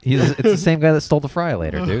back. It's the same guy that stole the fry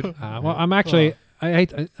later, dude. Well, I'm actually. I'd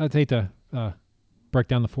hate to break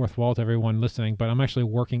down the fourth wall to everyone listening, but I'm actually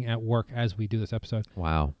working at work as we do this episode.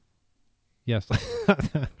 Wow. Yes.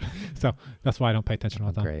 So that's why I don't pay attention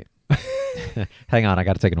all the time. Great. Hang on, I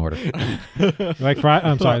got to take an order. You like fries?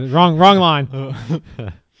 I'm sorry. Wrong line.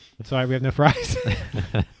 Sorry, we have no fries.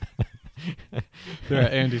 They're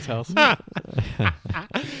at Andy's house.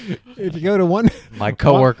 If you go to My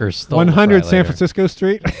coworker stole 100 the fry San later. Francisco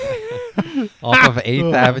Street, Off of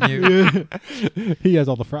 8th Avenue. he has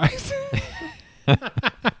all the fries.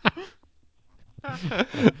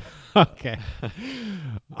 Okay.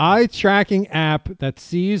 Eye tracking app that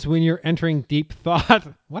sees when you're entering deep thought.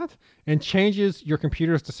 What? And changes your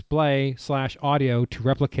computer's display / audio to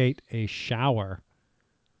replicate a shower.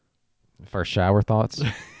 For shower thoughts.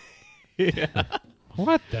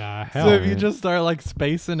 What the hell? So if you just start like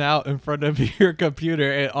spacing out in front of your computer,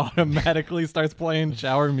 it automatically starts playing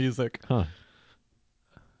shower music. Huh.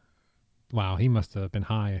 Wow, he must have been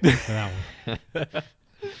high for that one.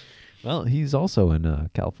 Well, he's also in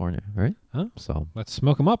California, right? Huh? So, Let's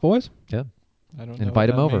smoke him up, boys. yeah. I don't know. Invite what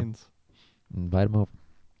him that over. means. Invite him over.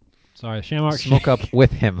 Sorry, the Shamrock Smoke up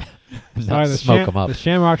with him. Sorry, Not the smoke him up. The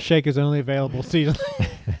Shamrock Shake is only available seasonally.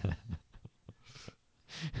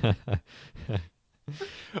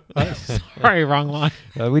 Sorry, wrong line.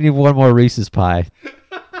 We need one more Reese's pie.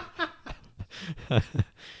 All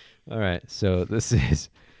right. So this is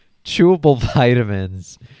chewable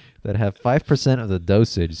vitamins that have 5% of the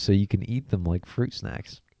dosage, so you can eat them like fruit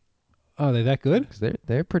snacks. Oh, are they that good? 'Cause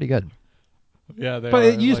they're pretty good. Yeah, they But are,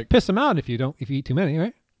 you just like, piss them out if you eat too many,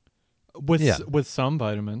 right? Yeah. with some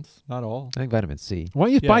vitamins, not all. I think vitamin C. Why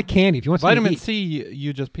don't you Yeah. buy candy if you want something to Vitamin eat? C,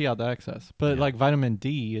 you just pee out the excess, but Yeah. like vitamin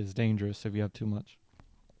D is dangerous if you have too much.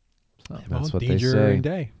 So. That's what they danger say. in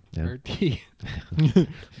day. Yeah. Or D.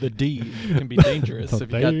 The D can be dangerous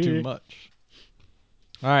if you got too D. much.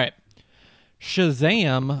 All right.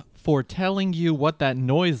 Shazam for telling you what that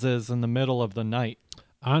noise is in the middle of the night.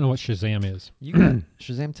 I don't know what Shazam is. You got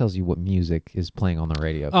Shazam tells you what music is playing on the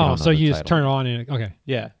radio. if you Oh, don't know so the you just title. turn it on and okay.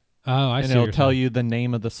 Yeah. Oh, I and see. it'll what you're tell saying. you the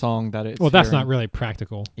name of the song that it's Well, that's hearing. not really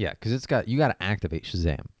practical. Yeah, because you got to activate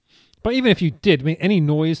Shazam. But even if you did, I mean, any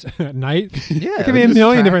noise at night, Yeah, it could be a just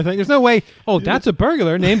million track- different things. There's no way. Oh, that's a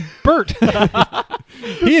burglar named Bert.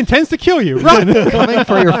 He intends to kill you. Run! Coming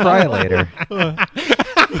for your fry later.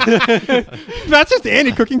 That's just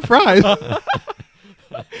Andy cooking fries.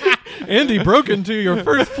 Andy broke into your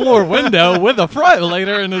first floor window with a fry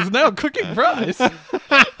later and is now cooking fries.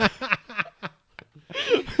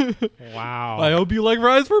 Wow. I hope you like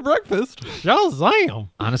fries for breakfast. Shazam.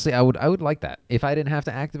 Honestly, I would like that. If I didn't have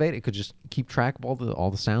to activate it, could just keep track of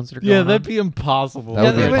all the sounds that are going Yeah, on. that'd be impossible. That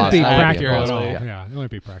would be it wouldn't be impossible. That would be practical at all. impossible, Yeah, it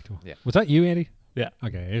wouldn't be practical. Yeah. Was that you, Andy? Yeah.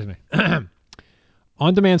 Okay, here's me.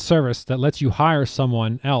 On-demand service that lets you hire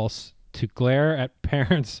someone else to glare at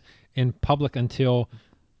parents in public until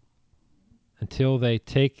they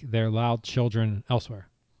take their loud children elsewhere.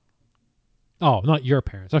 Oh, not your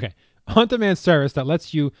parents. Okay. On-demand service that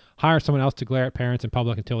lets you hire someone else to glare at parents in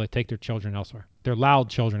public until they take their children elsewhere. Their loud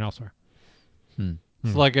children elsewhere.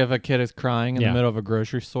 It's like if a kid is crying in Yeah. the middle of a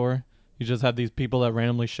grocery store, you just have these people that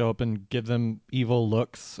randomly show up and give them evil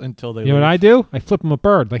looks until they You know what I do? I flip them a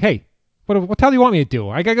bird. Like, hey, what the hell do you want me to do?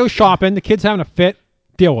 I gotta go shopping. The kid's having a fit.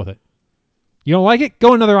 Deal with it. You don't like it?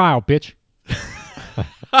 Go another aisle, bitch.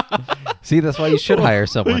 See, that's why you should hire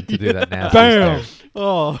someone to do that nasty Bam. stare.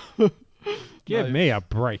 Oh. Give Nice. me a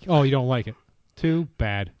break. Oh, you don't like it? Too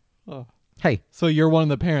bad. Hey, So you're one of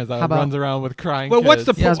the parents that How about- runs around with crying Well, what's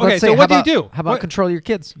kids. the yeah, I was about Okay, to say, so how what do you about- do? How about What- control your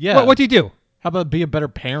kids? Yeah. What do you do? How about be a better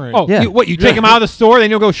parent? Oh, Yeah. you take them out of the store, then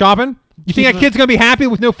you'll go shopping? You think that kid's going to be happy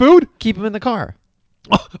with no food? Keep them in the car.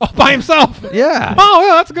 Oh, by himself. Yeah. Oh,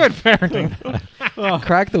 yeah, that's good parenting.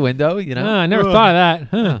 Crack the window, you know. I never thought of that.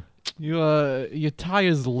 Huh. You tie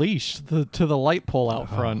his leash to the light pole out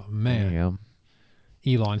front. Oh, There man.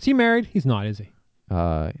 you Elon. Is he married? He's not, is he?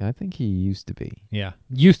 go. I think he used to be. Yeah.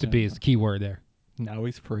 Used to be is the key word there. Now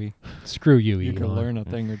he's free. Screw you, You can Elon. learn a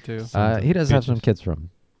thing or two. Sons of He does have some bitches. kids from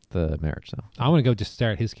the marriage, though. I want to go just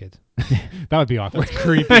stare at his kids. That would be awkward.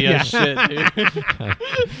 Creepy Yeah. as shit,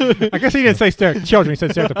 dude. I guess he didn't say stare at children. He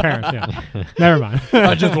said stare at the parents. Yeah. Never mind.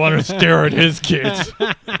 I just want to stare at his kids.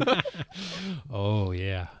 Oh,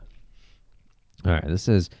 yeah. All right, this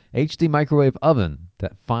is HD microwave oven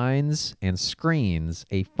that finds and screens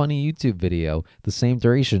a funny YouTube video the same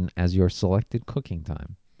duration as your selected cooking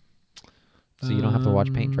time. So you don't have to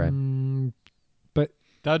watch paint dry. But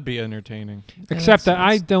That'd be entertaining. except that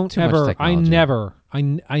I it's don't too much ever, technology.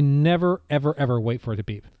 I never, ever wait for it to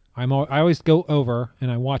beep. I always go over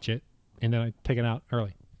and I watch it and then I take it out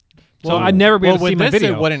early. So I'd never be able to see my with this,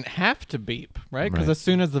 video. it wouldn't have to beep, right? Because Right. as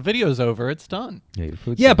soon as the video's over, it's done. Yeah, your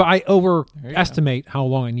food's Yeah, done. but I you go. overestimate how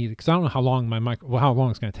long I need it because I don't know how long how long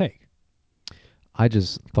it's going to take. I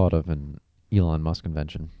just thought of an Elon Musk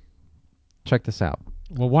invention. Check this out.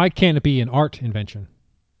 Well, why can't it be an art invention?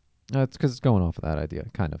 It's because it's going off of that idea,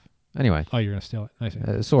 kind of. Anyway, Oh, you're going to steal it. I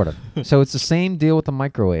see. sort of. So it's the same deal with the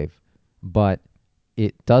microwave, but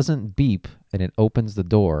it doesn't beep and it opens the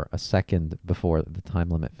door a second before the time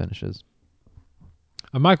limit finishes.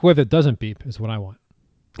 A microwave that doesn't beep is what I want.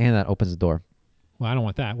 And that opens the door. Well, I don't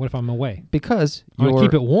want that. What if I'm away? Because I want to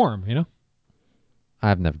keep it warm, you know?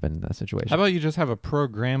 I've never been in that situation. How about you just have a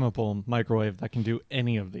programmable microwave that can do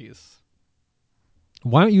any of these?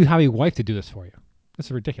 Why don't you have a wife to do this for you?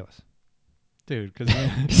 That's ridiculous. Dude,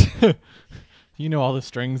 because you know all the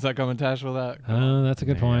strings that come attached with that. That's a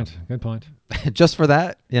good Man. point. Good point. Just for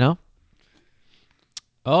that, you know?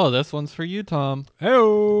 Oh, this one's for you, Tom.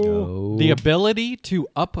 Oh. The ability to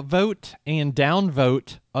upvote and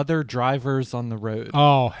downvote other drivers on the road.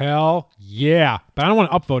 Oh, hell yeah. But I don't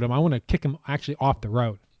want to upvote them. I want to kick them actually off the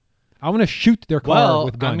road. I want to shoot their car Well,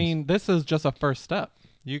 with guns. I mean, this is just a first step.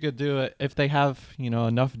 You could do it if they have,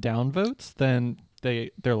 enough downvotes, then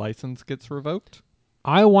their license gets revoked.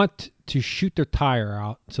 I want to shoot their tire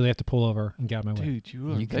out so they have to pull over and get out of my way. Dude,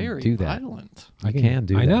 you are You can very do that. violent. You can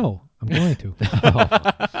do I that. know. I'm going to.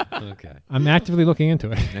 Okay. I'm actively looking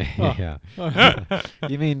into it. Yeah.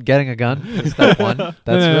 You mean getting a gun? Step one. That's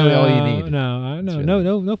really all you need.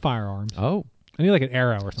 No firearms. Oh. I need like an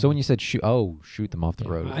arrow or something. So when you said shoot them off the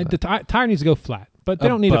road. the tire needs to go flat, but they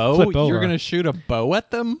don't need bow? to flip over. You're going to shoot a bow at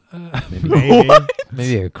them?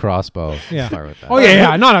 Maybe a crossbow. Yeah. Start with that. Oh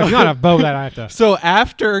yeah, not a bow that I have to. So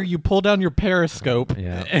after you pull down your periscope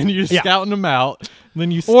Yeah. and you're Yeah. scouting them out, then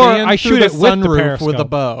you Or stand I through shoot the it with the sunroof periscope. with a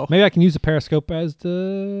bow. Maybe I can use the periscope as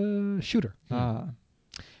the shooter. Ah.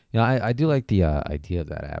 Yeah, I do like the idea of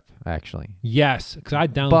that app, actually. Yes, because I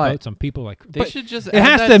download But- some people like. They but should just it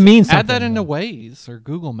has to mean something. Add that into though. Waze or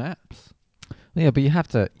Google Maps. Yeah, but you have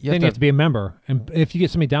to. Then you have to be a member, and if you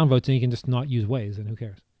get so many downvotes, then you can just not use Waze, and who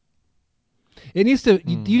cares? It needs to.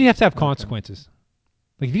 You have to have consequences.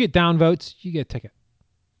 Like if you get downvotes, you get a ticket.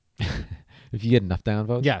 If you get enough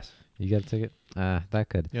downvotes, Yes. you get a ticket. That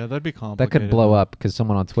could Yeah, that'd be complicated. that could blow up because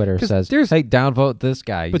someone on Twitter 'Cause says, there's- "Hey, downvote this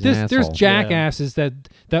guy." But He's an there's asshole." jackasses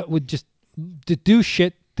that would just to do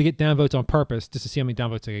shit to get downvotes on purpose just to see how many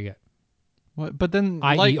downvotes they could get. What? But then,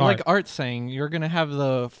 I.e. like art. Art's saying, you're gonna have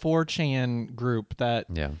the 4chan group that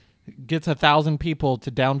Yeah, gets 1,000 people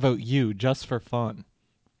to downvote you just for fun.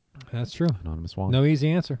 That's true. anonymous wallet. No easy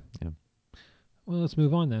answer. Yeah. Well, let's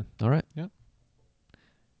move on then. All right.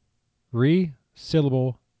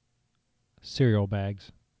 Resealable cereal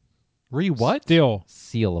bags. What? Still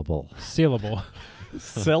Sealable. sealable.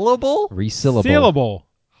 Syllable? Resealable. Sealable.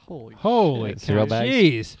 Holy Holy shit. Cereal cow. bags?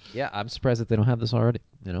 Jeez. Yeah, I'm surprised that they don't have this already.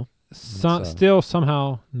 You know, Still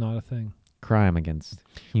somehow not a thing. crime against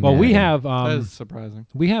Well, humanity. we have That is surprising.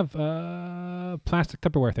 plastic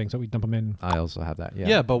Tupperware things that we dump them in. I also have that. Yeah.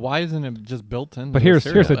 Yeah. But why isn't it just built in? But here's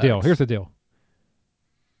the deal. Here's the deal.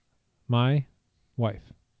 My wife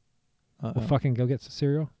will fucking go get some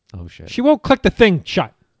cereal. Oh shit. She won't click the thing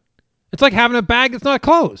shut. It's like having a bag that's not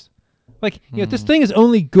closed. Like, this thing is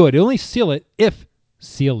only good. You only seal it if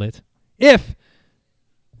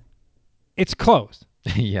it's closed.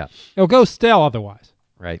 Yeah. It'll go stale otherwise.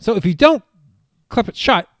 Right. So if you don't clip it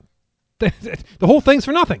shut, the whole thing's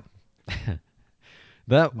for nothing.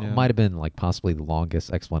 That Yeah. might have been like possibly the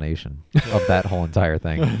longest explanation of that whole entire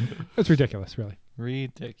thing. It's ridiculous, really.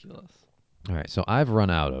 Ridiculous. All right, so I've run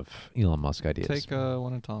out of Elon Musk ideas. Take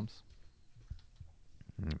one of Tom's.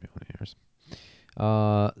 Maybe one of yours.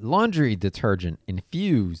 Laundry detergent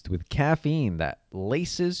infused with caffeine that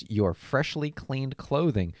laces your freshly cleaned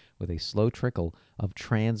clothing with a slow trickle of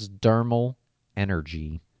transdermal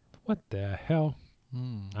energy. What the hell?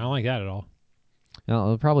 I don't like that at all. Now,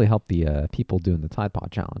 it'll probably help the people doing the Tide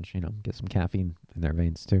Pod challenge. You know, get some caffeine in their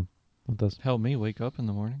veins too. What does? Help me wake up in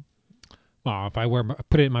the morning. Well, if I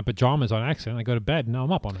put it in my pajamas on accident, I go to bed and now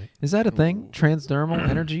I'm up all night. Is that a thing? Transdermal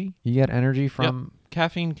energy? You get energy from.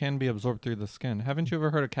 Caffeine can be absorbed through the skin. Haven't you ever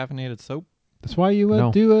heard of caffeinated soap? That's why you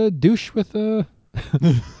No. do a douche with anal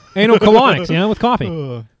colonics, with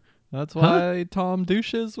coffee. That's why Tom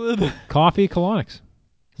douches with. Coffee colonics.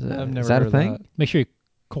 I've never Is that heard a of thing? that. Make sure you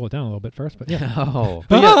cool it down a little bit first, but yeah. Oh.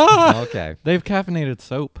 But yeah, Okay. they have caffeinated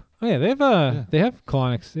soap. Oh yeah, they have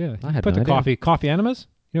colonics. Yeah, I had put no the idea. coffee enemas.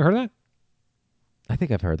 You ever heard of that? I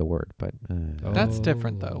think I've heard the word, but. That's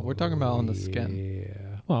different, though. We're talking about on the skin.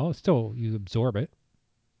 Yeah. Well, it's still you absorb it.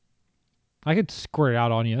 I could squirt it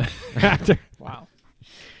out on you after. Wow.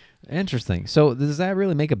 Interesting. So does that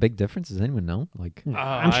really make a big difference? Does anyone know? Like,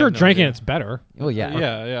 I'm sure drinking it's better. oh yeah,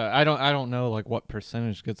 Yeah. I don't know like what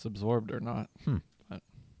percentage gets absorbed or not. But,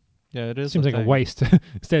 yeah, it is. Seems like a thing. waste.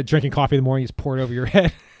 Instead of drinking coffee in the morning, you just pour it over your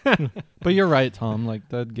head. But you're right, Tom. Like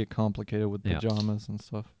that'd get complicated with Yeah. pajamas and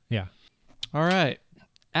stuff. Yeah. All right.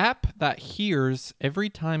 App that hears every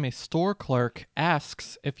time a store clerk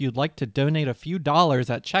asks if you'd like to donate a few dollars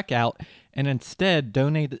at checkout and instead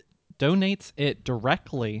donates it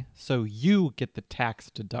directly so you get the tax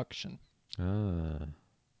deduction.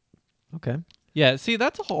 Okay. Yeah, see,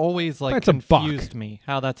 that's always like That's a buck. confused me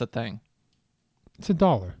how that's a thing. It's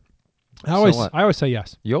 $1. I what? always say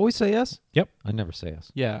yes. You always say yes? Yep. I never say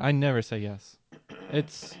yes. Yeah, I never say yes.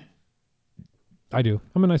 I do.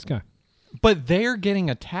 I'm a nice guy. But they're getting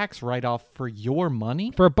a tax write-off for your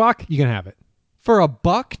money? For $1, you can have it. For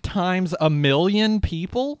 $1 times 1 million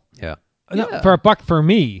people? Yeah. No, for $1 for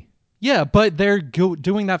me. Yeah, but they're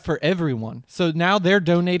doing that for everyone. So now they're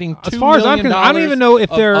donating $2 As far as I'm million concerned, I don't even know if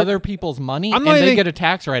of they're other people's money, I'm and not they even- get a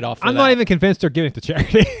tax write-off for I'm that. not even convinced they're giving it to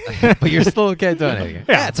charity. But you're still okay donating it.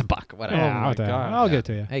 Yeah. It's a buck. Whatever. Yeah, my what the hell. God. I'll give it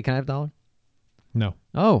to you. Hey, can I have $1? No.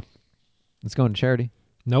 Oh. It's going to charity.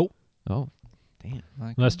 Nope. Oh. Damn.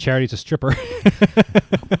 Unless charity's a stripper.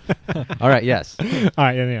 All right, yes. All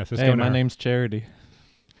right, yeah, so let's Hey, go my now. name's Charity.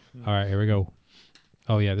 All right, here we go.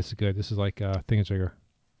 Oh, yeah, this is good. This is like thingamajigger.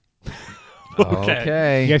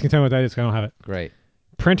 Okay. You guys can tell me what that is 'cause I don't have it. Great.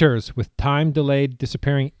 Printers with time-delayed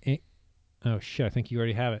disappearing ink. Oh, shit, I think you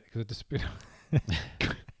already have it because it disappeared.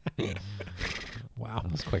 Wow.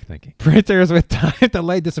 That was quick thinking. Printers with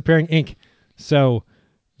time-delayed disappearing ink. So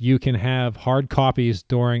you can have hard copies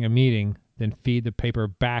during a meeting, then feed the paper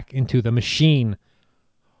back into the machine.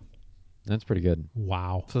 That's pretty good.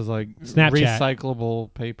 Wow. So it's like Snapchat.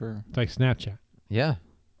 recyclable paper. It's like Snapchat. Yeah.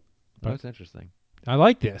 But- That's interesting. I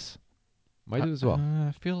like this. Might do as well.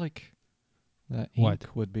 I feel like that What?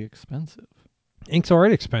 ink would be expensive. Ink's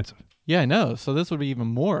already expensive. Yeah, I know. So this would be even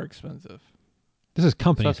more expensive. This is So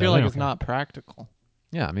company. I feel like it's not practical.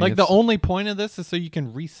 Yeah, I mean, Like the it's- only point of this is so you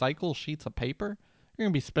can recycle sheets of paper. You're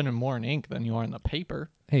gonna be spending more in ink than you are in the paper.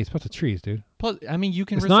 Hey, it's about the trees, dude. Plus, I mean, you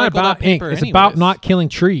can It's recycle not about that ink. paper It's anyways. about not killing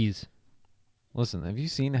trees. Listen, have you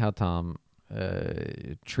seen how Tom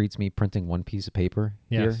treats me printing one piece of paper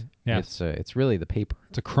Yes, here? yes. It's really the paper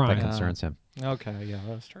It's a that crime. concerns him. Okay, yeah,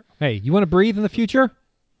 that's true. Hey, you want to breathe in the future?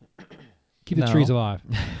 Keep the No. trees alive.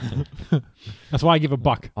 That's why I give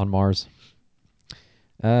 $1. On Mars.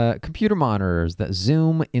 Computer monitors that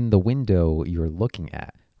zoom in the window you're looking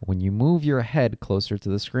at when you move your head closer to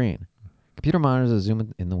the screen. Computer monitors that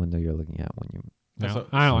zoom in the window you're looking at when you... No, So-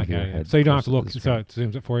 I don't so like your that. head So you don't have to closer look. to the So it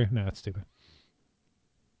zooms it for you. No, that's stupid.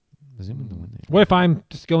 Zoom in the window. What if I'm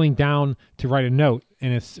just going down to write a note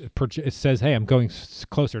and it says, "Hey, I'm going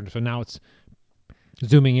closer," so now it's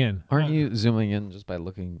zooming in. Aren't you zooming in just by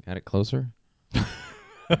looking at it closer?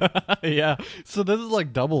 Yeah. So this is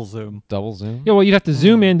like double zoom. Double zoom? Yeah, well, you'd have to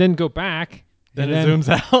zoom in, then go back. Then and it zooms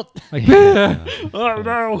out. Like, Oh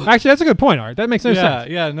no. actually, that's a good point, Art. That makes no Yeah,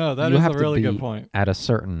 sense. yeah, no, that You is have a to really be good point. at a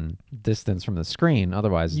certain distance from the screen.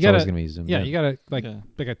 Otherwise, You it's always gotta- going to be zoomed Yeah, in. you gotta Yeah.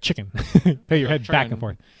 like a chicken, put your head back and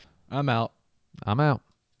forth. I'm out. I'm out.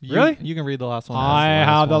 Really? You can read the last one. I last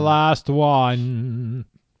have the one. last one.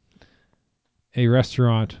 A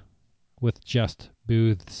restaurant with just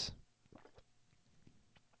booths.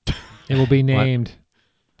 It will be named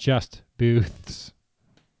Just Booths.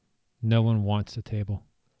 No one wants a table.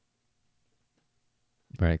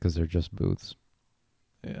 Right, because they're just booths.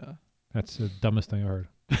 Yeah. That's the dumbest thing I heard.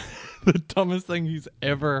 The dumbest thing he's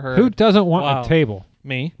ever heard. Who doesn't want Wow. a table?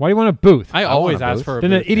 Me? Why do you want a booth? I want always a ask booth. for a Then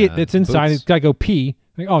booth. the idiot Yeah, that's inside booths. has got to go pee.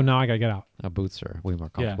 Like, oh, no, I got to get out. Booths are way more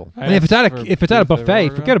comfortable. Yeah. And if it's at for a booth buffet,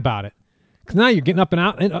 everywhere. forget about it. Because now you're getting up and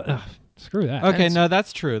out. And, screw that. Okay, no,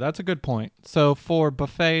 that's true. That's a good point. So for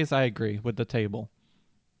buffets, I agree with the table.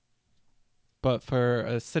 But for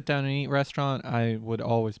a sit down and eat restaurant, I would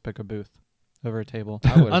always pick a booth over a table. I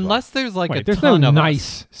would as well. Unless there's like Wait, a there's no ton of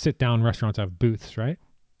nice us. sit-down restaurants that have booths, right?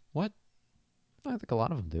 What? I think a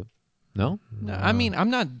lot of them do. No? No, I mean, I'm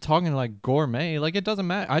not talking like gourmet. Like, it doesn't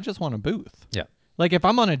matter. I just want a booth. Yeah. Like, if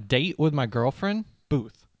I'm on a date with my girlfriend,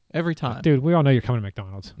 booth every time. Dude, we all know you're coming to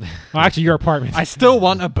McDonald's. Well, actually, your apartment. I still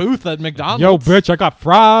want a booth at McDonald's. Yo, bitch, I got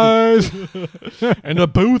fries. And a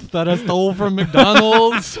booth that I stole from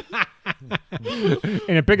McDonald's.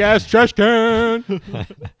 In a big ass trash can.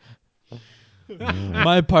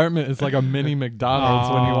 My apartment is like a mini McDonald's.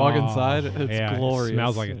 When you walk inside, it's yeah, glorious. It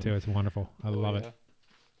smells like it too. It's wonderful. I love it.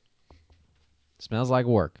 Smells like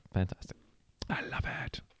work. Fantastic. I love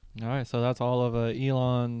it. All right, so that's all of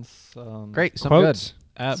Elon's Great. Some Quotes.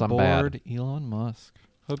 at Some board bad. Elon Musk.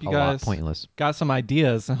 Hope you good. A lot guys pointless. got some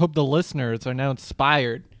ideas, and hope the listeners are now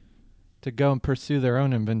inspired to go and pursue their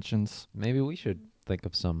own inventions. Maybe we should think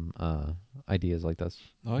of some ideas like this.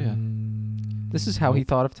 Oh yeah. This is how he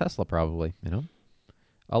thought of Tesla, probably.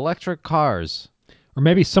 Electric cars. Or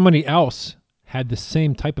maybe somebody else had the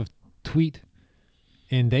same type of tweet,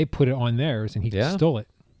 and they put it on theirs, and he Yeah. stole it.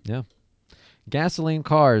 Yeah. Gasoline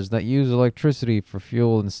cars that use electricity for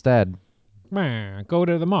fuel instead. Man, go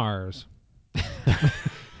to the Mars.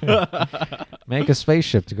 Make a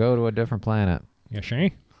spaceship to go to a different planet. Yeah,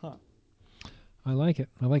 Shane. I like it.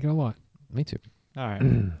 I like it a lot. Me too. All right.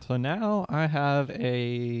 So now I have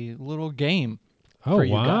a little game, Oh, For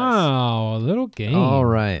you guys. wow. A little game. All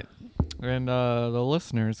right. and the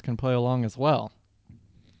listeners can play along as well.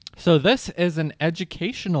 So this is an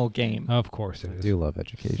educational game. Of course it I is. do love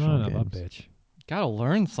educational Son of a games. bitch. Gotta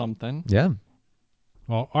learn something. Yeah.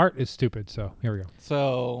 Well, art is stupid, so here we go.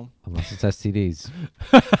 So Unless it's STDs.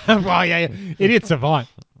 Well, yeah. Idiot savant.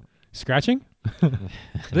 Scratching?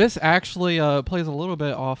 this actually plays a little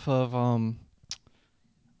bit off of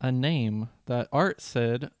a name that Art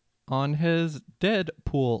said on his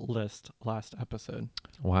Deadpool list last episode.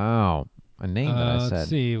 Wow. A name that I said. Let's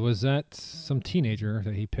see. Was that some teenager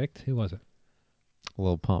that he picked? Who was it?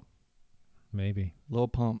 Lil Pump. Maybe. Lil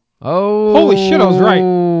Pump. Oh. Holy shit, I was right.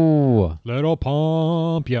 right. Little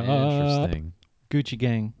Pump, yeah. Interesting. Gucci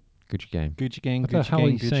Gang. Gucci Gang. Gucci Gang. What the Gucci hell are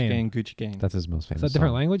Gang. you Gucci saying? Gang. Gucci Gang. That's his most Is famous that a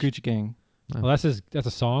different song. language? Gucci Gang. Well, that's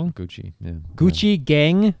a song. Gucci. Yeah. Gucci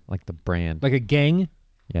gang, Yeah. Like the brand. like a gang.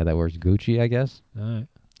 Yeah, that word's Gucci, I guess. All right.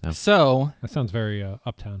 Yeah. So That sounds very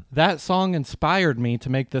uptown. that song inspired me to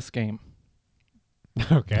make this game.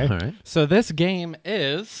 Okay. All right. So this game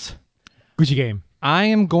is Gucci game. I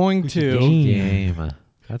am going to Game.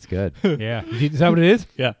 That's good. Yeah. Is that what it is?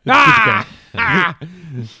 yeah. Ah!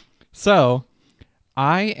 So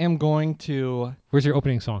I am going to Where's your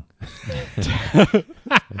opening song?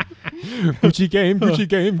 Gucci game, Gucci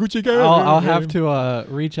game, Gucci game. I'll have to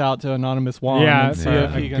reach out to Anonymous Juan Yeah, and see yeah.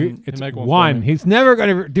 if he can it's make one. Juan. For me. He's never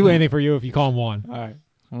gonna do anything for you if you call him Juan. All right.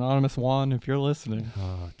 Anonymous Juan, if you're listening.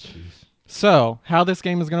 Oh, jeez. So, how this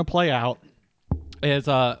game is going to play out is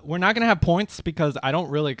we're not going to have points because I don't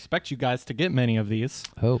really expect you guys to get many of these.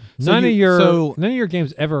 Oh. So None you- of your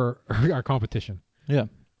games ever are competition. Yeah.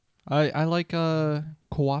 I like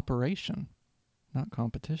cooperation, not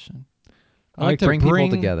competition. I like to bring people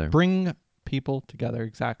together. Bring people together,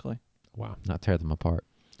 exactly. Wow. Not tear them apart.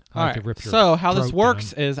 I All like to right. rip your So, how this throat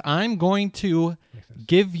works down. is I'm going to Makes sense.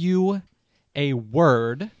 give you a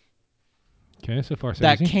word Okay, so far so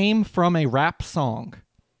that easy. came from a rap song,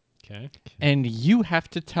 Okay. and you have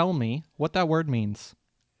to tell me what that word means.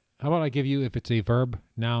 How about I give you if it's a verb,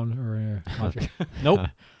 noun, or a object? Nope.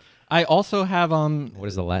 I also have What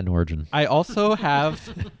is the Latin origin? I also have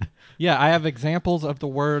I have examples of the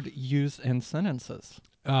word used in sentences.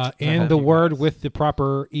 And help the you word guys. with the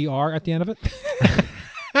proper er at the end of it.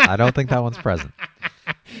 I don't think that one's present.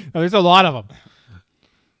 Oh, there's a lot of them.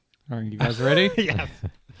 All right, you guys ready? Yes.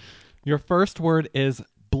 Your first word is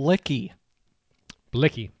blicky.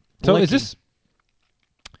 Blicky. So Blicky.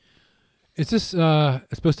 is this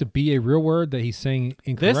supposed to be a real word that he's saying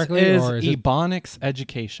This incorrectly, is or is it? Ebonics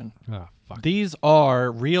education. Oh, fuck. These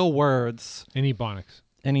are real words In Ebonics,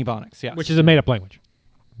 in Ebonics, yes. which is a made-up language.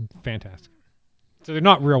 Fantastic. So they're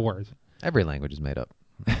not real words. Every language is made up.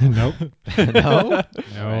 Nope. No?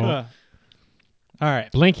 No. All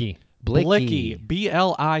right. Blinky. Blicky.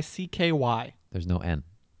 B-L-I-C-K-Y. There's no N.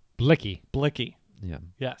 Blicky. Blicky. Yeah.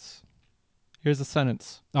 Yes. Here's a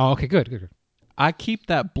sentence. Oh, okay. Good. I keep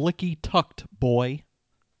that blicky tucked, boy.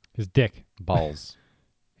 His dick. Balls.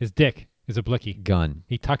 His dick is a blicky. Gun.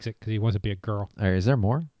 He tucks it because he wants to be a girl. All right, is there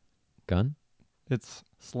more? Gun? It's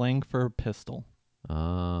slang for pistol.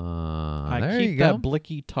 I There keep you go. that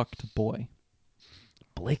blicky tucked, boy.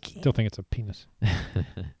 Blicky. Still think it's a penis.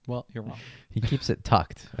 Well, you're wrong. He keeps it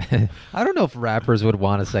tucked. I don't know if rappers would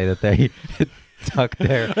want to say that they tuck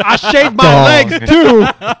their. I shave my Dog. legs too,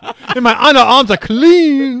 and my underarms are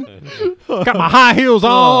clean. Got my high heels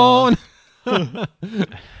on.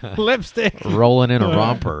 Lipstick. Rolling in a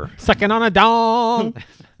romper. Sucking on a dong.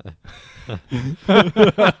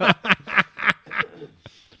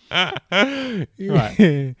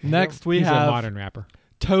 Right. Next we He's have a modern rapper.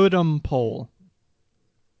 totem pole.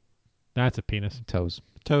 That's a penis. Toes.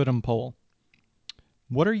 Totem pole.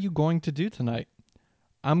 What are you going to do tonight?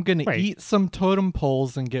 I'm going to Wait. eat some totem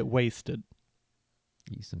poles and get wasted.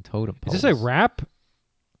 Eat some totem Is poles. this a rap?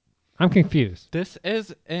 I'm confused. This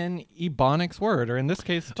is an Ebonics word, or in this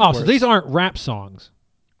case, two Oh, so words. these aren't rap songs.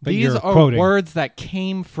 that These you're are quoting. words that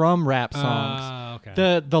came from rap songs.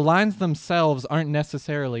 Okay. The lines themselves aren't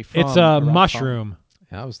necessarily from It's a a rap song. mushroom.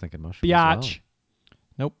 Yeah, I was thinking mushroom. Biatch.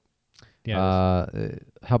 Nope. Yeah.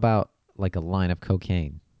 How about like a line of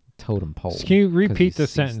cocaine? Totem pole. Can you 'Cause repeat see the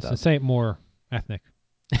sentence stuff. and say it more ethnic?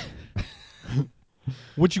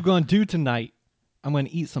 What you gonna do tonight? I'm gonna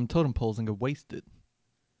eat some totem poles and get wasted.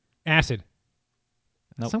 Acid.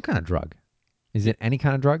 Nope. Some kind of drug. Is it any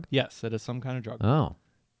kind of drug? Yes, it is some kind of drug. Oh,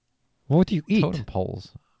 What do you eat? totem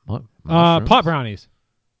poles. What? Pot Mushrooms? brownies.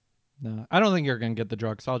 No, I don't think you're gonna get the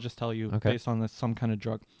drug, so I'll just tell you Okay. based on this some kind of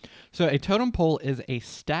drug. So a totem pole is a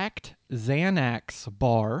stacked Xanax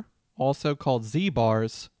bar, also called Z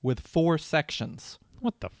bars, with 4 sections.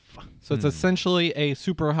 What the fuck? So it's essentially a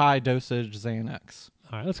super high dosage Xanax.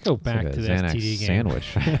 All right, let's go It's back like a to the Xanax STD game.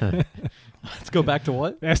 sandwich. Let's go back to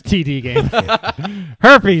what? STD game.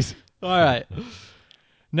 Herpes. All right.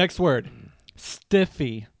 Next word.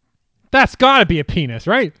 Stiffy. That's got to be a penis,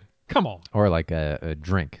 right? Come on. Or like a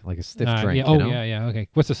drink, like a stiff drink. Yeah. you Oh, know? yeah. Okay.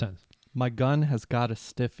 What's the sentence? My gun has got a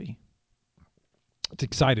stiffy. It's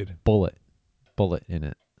excited. Bullet in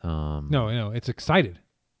it. No. It's excited.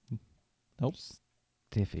 Nope.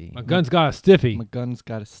 Stiffy. My gun's got a stiffy. My gun's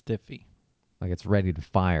got a stiffy. Like it's ready to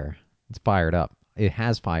fire. It's fired up. It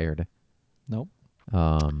has fired. Nope.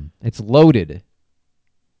 It's loaded.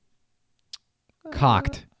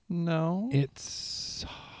 Cocked. No. It's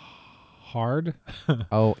hard.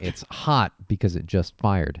 Oh, it's hot because it just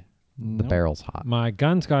fired. The Nope. barrel's hot. My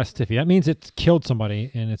gun's got a stiffy. That means it's killed somebody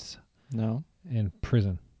and it's No. in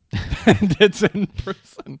prison. And it's in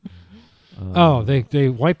prison. Oh, they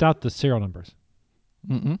wiped out the serial numbers.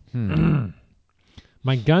 Mm-mm.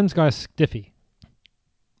 My gun's got a stiffy.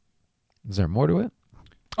 Is there more to it?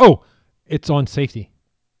 Oh, it's on safety.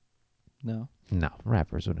 No. No,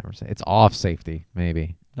 rappers would never say. It's off safety,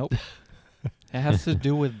 maybe. Nope. It has to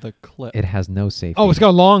do with the clip. It has no safety. Oh, it's got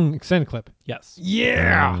a long extended clip. Yes.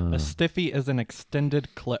 Yeah. A stiffy is an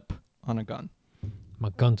extended clip on a gun. My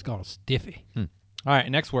gun's got a stiffy. All right,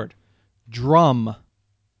 next word. Drum.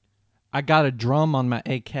 I got a drum on my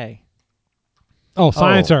AK. Oh,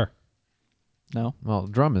 silencer. No. Well,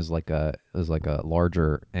 drum is like a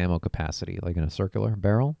larger ammo capacity, like in a circular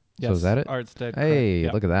barrel. Yes. So is that it? Art's dead. Hey,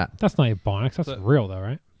 correct. look at that. That's not Ebonics. That's So- real, though,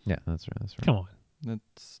 right? Yeah, that's right. That's right. Come on. Yep. It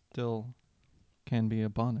still can be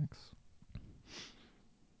Ebonics.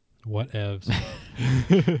 What evs?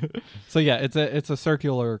 So yeah, it's a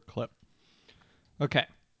circular clip. Okay.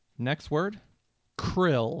 Next word.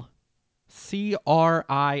 Krill. CRILL.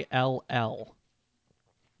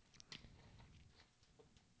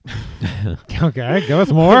 Okay, give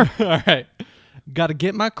us more. All right. Gotta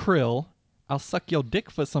get my krill. I'll suck your dick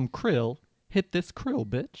for some krill. Hit this krill,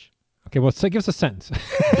 bitch. Okay, well, give us a sentence.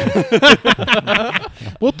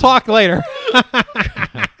 We'll talk later.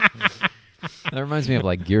 That reminds me of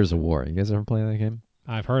like Gears of War. You guys ever play that game?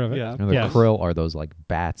 I've heard of it. Yeah. You know, the Yes. krill are those like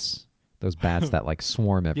bats. Those bats that like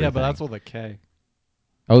swarm everything. Yeah, but that's with a K.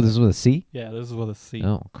 Oh, this is with a C? Yeah, this is with a C.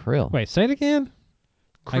 Oh, krill. Wait, say it again.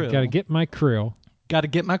 Krill. I gotta get my krill. Gotta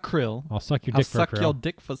get my krill. I'll suck your I'll dick for a suck krill. your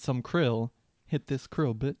dick for some krill. Hit this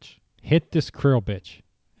krill, bitch. Hit this krill, bitch.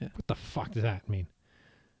 Yeah. What the fuck does that mean?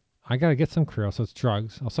 I gotta get some krill, so it's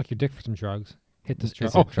drugs. I'll suck your dick for some drugs. Hit this drug.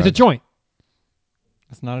 Is it Oh, it's a drugs? joint.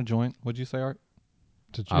 It's not a joint. What'd you say, Art?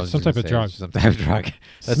 It's I was some just type of gonna say drug. it's Some type of drug.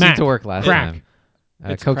 That Smack. seemed to work last Crack. time.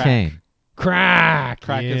 It's Cocaine. Crack.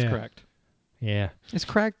 Crack is Yeah. correct. Yeah. Is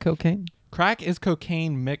crack cocaine? Crack is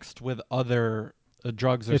cocaine mixed with other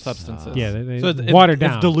drugs or It's- substances. Yeah, they so it's watered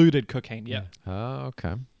down. It's diluted cocaine. Yeah. Oh,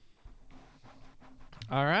 okay.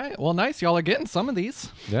 All right. Well, nice. Y'all are getting some of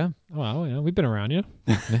these. Yeah. Well, yeah, we've been around you.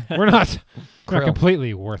 We're not Krill.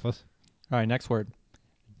 completely worthless. All right. Next word.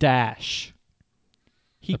 Dash.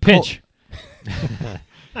 He A pinch.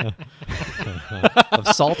 Of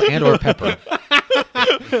salt and or pepper.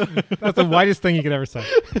 That's the whitest thing you could ever say.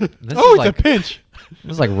 This is like, pinch.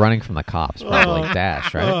 this is like running from the cops, probably.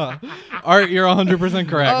 Dash, right? Art, you're 100%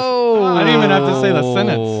 correct. Oh. I didn't even have to say the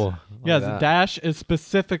sentence. Look Yes, at that. dash is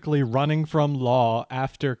specifically running from law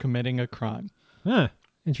after committing a crime. Huh.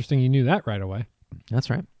 Interesting. You knew that right away. That's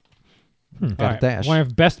right. All Gotta right. dash. One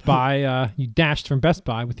of Best Buy. You dashed from Best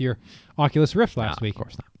Buy with your Oculus Rift last Nah, week. Of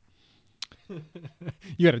course not.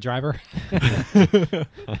 You had a driver.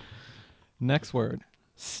 Next word.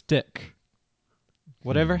 Stick.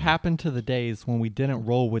 Whatever happened to the days when we didn't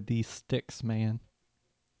roll with these sticks, man?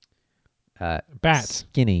 Bats.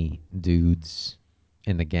 Skinny dudes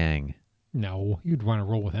in the gang. No, you'd want to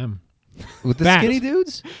roll with them. With the Bats. skinny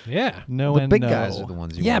dudes? Yeah. No The and big no. guys are the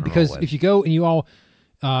ones you Yeah, want to because roll with. if you go and you all,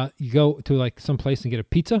 you go to like some place and get a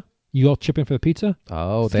pizza, you all chip in for the pizza.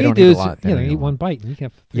 Oh, they Skinny don't eat a dudes, lot. Yeah, don't they eat eat a lot. one bite and you can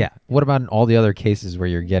have three. Yeah. What about in all the other cases where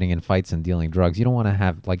you're getting in fights and dealing drugs? You don't want to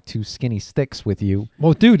have like two skinny sticks with you.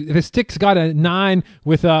 Well, dude, if a stick's got a 9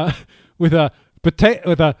 with a potato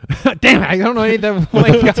with a damn it, I don't know any of them.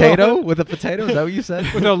 Potato? With a potato? Is that what you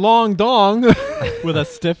said? with a long dong With a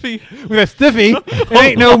stiffy? with a stiffy, it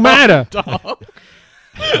ain't no matter.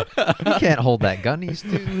 You can't hold that gun. He's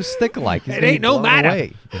too stick-like. He's It gonna ain't be no blown matter.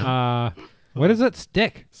 away. What is it?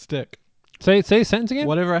 Stick. Stick. Say a sentence again.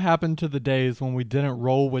 Whatever happened to the days when we didn't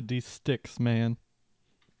roll with these sticks, man?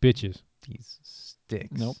 Bitches. These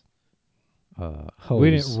sticks. Nope. Hose.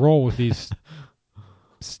 We didn't roll with these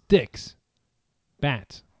sticks.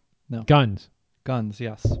 Bats. No. Guns. Guns,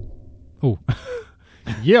 yes. Oh.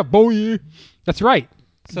 Yeah, boy. That's right.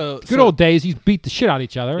 So Good old days, you beat the shit out of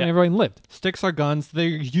each other and Yeah. everyone lived. sticks are guns. They're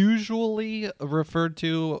usually referred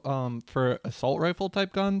to for assault rifle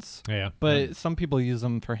type guns, Yeah. but some people use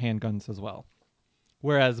them for handguns as well.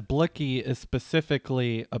 Whereas blicky is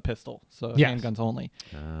specifically a pistol, so Yes. handguns only.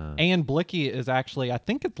 And blicky is actually, I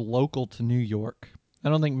think it's local to New York. I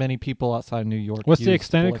don't think many people outside New York. What's the use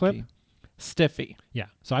extended blicky. clip? Stiffy. Yeah.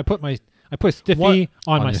 So I put Stiffy What-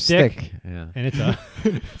 on my your stick, Yeah. and it's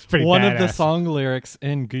it's pretty One of the badass. song lyrics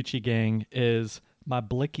in Gucci Gang is "My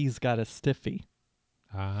blicky's got a stiffy."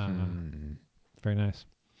 Very nice.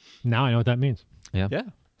 Now I know what that means. Yeah.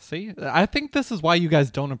 See, I think this is why you guys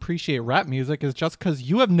don't appreciate rap music, is just because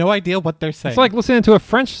you have no idea what they're saying. It's like listening to a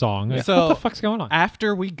French song. Like, So- what the fuck's going on?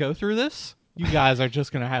 after we go through this, you guys are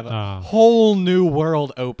just gonna have a Oh. whole new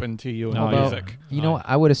world open to you in Oh, music. You know,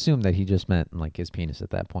 I would assume that he just meant like his penis at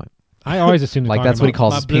that point. I always assume Like that's what he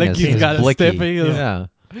calls My his penis. blicky's His got a blicky. stiffy. Yeah.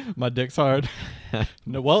 My dick's hard.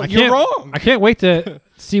 No, well, I you're can't- wrong. I can't wait to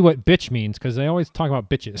see what bitch means because they always talk about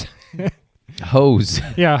bitches. Hose.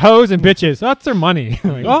 Yeah, hoes and bitches. That's their money.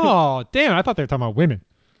 Like, oh, damn! I thought they were talking about women.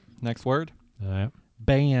 Next word: Uh,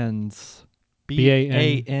 bands.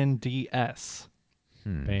 B-A-N. BANDS.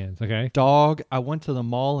 bands. Okay, Dog. I went to the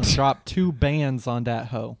mall and dropped 2 bands on that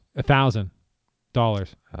hoe. $1,000.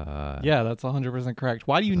 Yeah, that's 100% correct.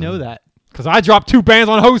 Why do you know that? Because I dropped 2 bands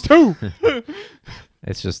on hoes too.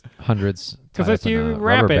 It's just hundreds. Because tied that's up in you a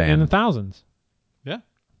wrap rubber it in the band. thousands. Yeah.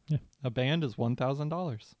 Yeah. A band is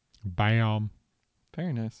 $1,000. Bam.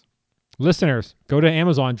 Very nice. Listeners, go to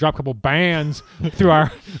Amazon, drop a couple bands through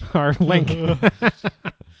our link.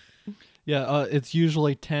 Yeah, it's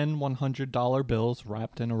usually 10 $100 bills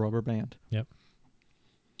wrapped in a rubber band. Yep.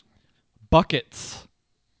 Buckets.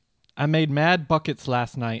 I made mad buckets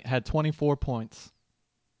last night. Had 24 points.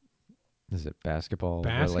 Is it basketball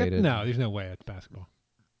Basket? related? No, there's no way it's basketball.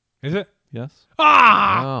 Is it? Yes.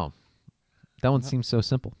 Ah! Oh. That one seems so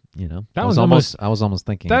simple, you know. That I one's I was almost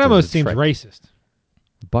thinking That it's almost a seems trick. racist.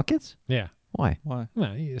 Buckets? Yeah. Why? Why?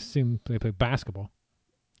 Well, you assume they play basketball.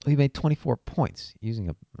 Well, he made 24 points using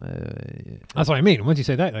a. That's what I mean. Once you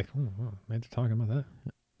say that, like, maybe they're talking about that.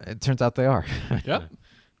 It turns out they are. Yep.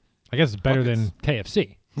 I guess it's better than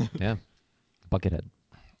KFC. Yeah. Buckethead.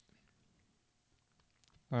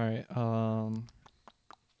 All right.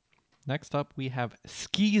 Next up, we have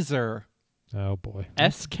Skeezer. Oh, boy.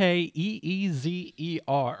 SKEEZER.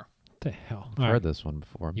 What the hell? I've heard this one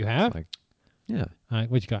before. You It's have? like- yeah. All right,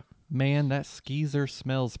 what you got? Man, that Skeezer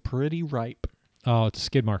smells pretty ripe. Oh, it's a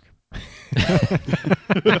skid mark.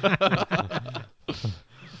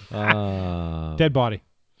 Dead body.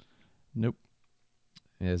 Nope.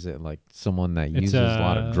 Is it like someone that It's uses a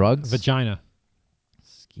lot of drugs? Vagina.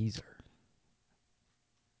 Skeezer.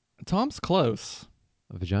 Tom's close.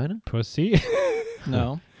 A vagina? Pussy.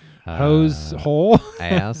 No. Hose hole.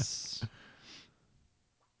 Ass.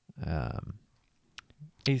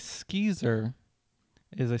 A skeezer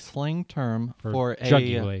is a slang term for a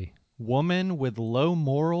jugular. woman with low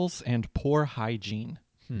morals and poor hygiene.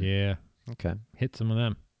 Yeah. Okay. Hit some of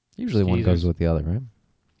them. Usually one goes Skeezers. with the other, right?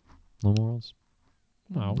 Low morals?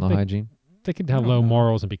 Well, No they, hygiene? they could I have don't low know.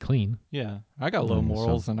 morals and be clean. Yeah, I got low I guess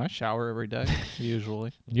morals so. and I shower every day,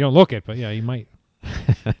 usually. You don't look it, but yeah, you might.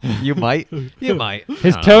 You might. You might.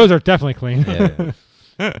 His toes are definitely clean.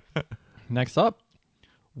 Yeah. Next up,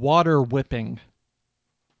 water whipping.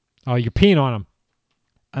 Oh, you're peeing on him.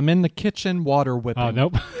 I'm in the kitchen water whipping. Oh,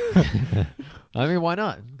 nope. I mean, why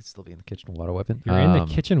not? You could still be in the kitchen water whipping. You're in the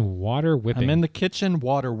kitchen water whipping. I'm in the kitchen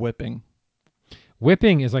water whipping.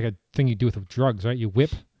 Whipping is like a thing you do with drugs, right? You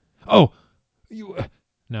whip. Oh, you.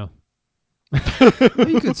 No.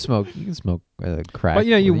 You can smoke. You can smoke crack. But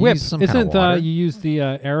yeah, you Well, whip. use some kind of Isn't water. you use the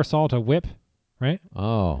aerosol to whip, right?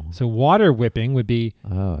 Oh. So water whipping would be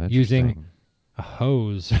Oh. using interesting. a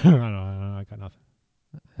hose. I don't know. I got nothing.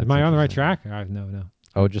 That's Am I on the right interesting. track? No.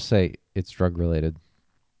 I would just say it's drug related.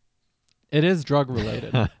 It is drug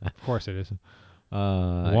related. Of course it is.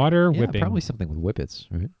 Water Water whipping. Probably something with whippets,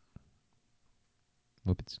 right?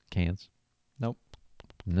 Whippets cans. Nope.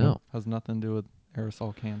 No. Has nothing to do with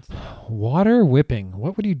aerosol cans. Water whipping.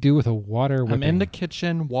 What would you do with a water whipping? I'm in the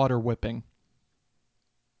kitchen water whipping.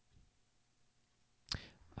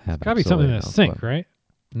 I have Gotta be something in absolutely a no sink, clue. right?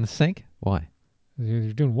 In the sink? Why?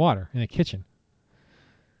 You're doing water in a kitchen.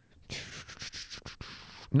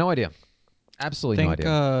 No idea. Absolutely no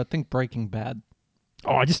idea. Think Breaking Bad.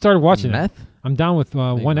 Oh, I just started watching it. Meth? I'm down with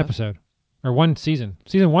one meth? episode or one season.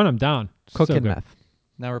 Season 1, I'm down. Cooking So good. meth.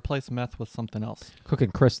 Now replace meth with something else.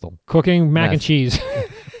 Cooking crystal. Cooking mac and Meth. cheese.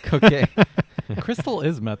 Cooking. Crystal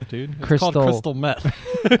is meth, dude. It's Crystal- called crystal meth.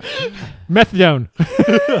 Methadone.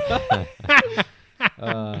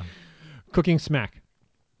 uh, Cooking smack.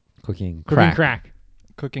 cooking Cooking crack. crack.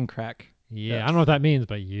 Cooking crack. Yeah, Yes. I don't know what that means,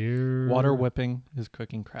 but you Water whipping is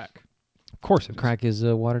cooking crack. Of course it is. Crack is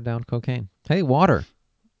watered down cocaine. Hey, water.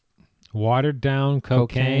 Watered down cocaine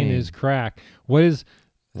Cocaine. is crack. What is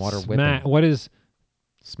Water sma- whipping. What is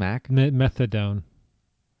Smack. methadone?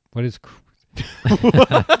 What is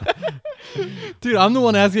Dude, I'm the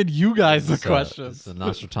one asking you guys the It's questions. a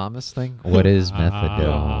Nostradamus thing. What is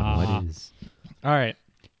methadone? What is? All right.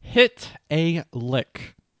 Hit a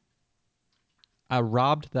lick. I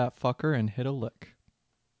robbed that fucker and hit a lick.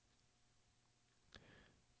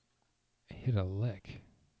 hit a lick?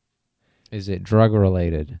 Is it drug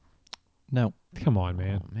related? No. Come on,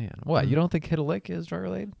 man. Oh man, what? You don't think hit a lick is drug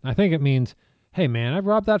related? I think it means, hey man, I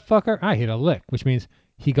robbed that fucker. I hit a lick, which means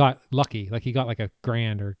he got lucky. Like he got like a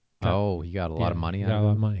grand or Oh, he got a lot of money He out got a of lot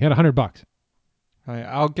it. of money. He had $100. All right,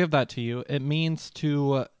 I'll give that to you. It means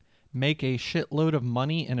to make a shitload of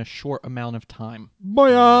money in a short amount of time.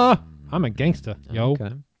 Boya! I'm a gangster, yo.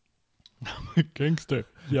 Okay. Gangster.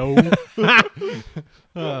 Yo.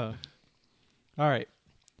 All right.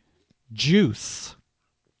 Juice.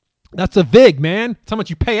 That's a VIG, man. That's how much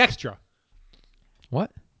you pay extra.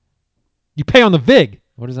 What? You pay on the VIG.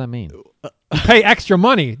 What does that mean? You pay extra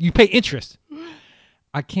money. You pay interest.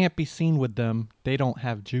 I can't be seen with them. They don't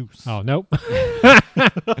have juice. Oh, nope.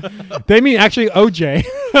 They mean actually OJ.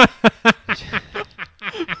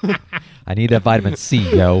 I need that vitamin C,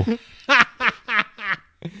 yo.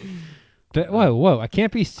 Whoa. I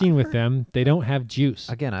can't be seen with them. They don't have juice.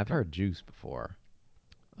 Again, I've heard juice before.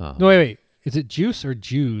 No, wait. Is it juice or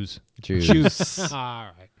Jews? Juice. Juice. All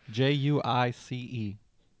right. Juice.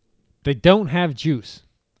 They don't have juice.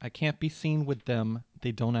 I can't be seen with them.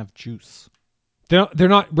 They don't have juice. They're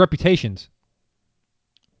not reputations.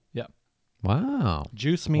 Yeah. Wow.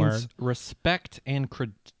 Juice means Word. respect and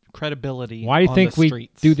credibility. Why do you on think the we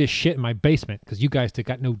streets. do this shit in my basement? Because you guys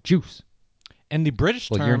got no juice. And the British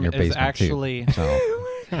Well, you're in term your is basement actually too. So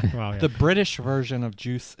Well, yeah. the British version of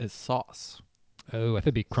juice is sauce. Oh, I think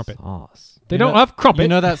it'd be crumpet. sauce. They You don't know- have crumpet. You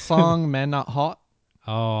know that song "Men Not Hot"?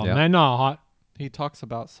 Oh, Yep. man, not hot. He talks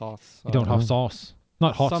about sauce. You don't have sauce.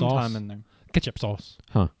 Not hot sometime sauce. in there. Ketchup sauce.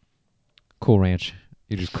 Cool Ranch.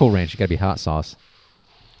 You just Cool Ranch. You gotta be hot sauce.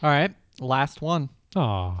 All right, last one.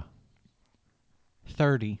 Aw.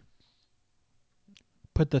 30.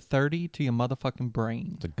 Put the 30 to your motherfucking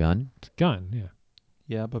brain. It's a gun. It's a gun, yeah.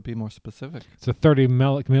 Yeah, but be more specific. It's a 30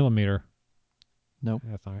 millimeter. Nope.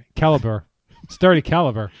 That's all right. Caliber. It's 30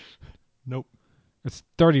 caliber. Nope. It's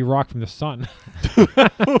 30 rock from the sun.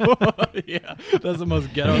 Yeah, that's the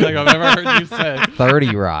most ghetto thing I've ever heard you say.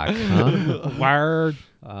 30 rock. Huh? Word.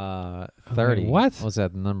 30. what? What's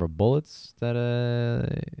that? The number of bullets that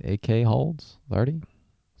AK holds? 30.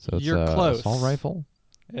 So it's You're a close. assault rifle.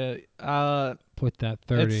 Put that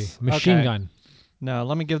 30. It's- Machine okay. gun. No,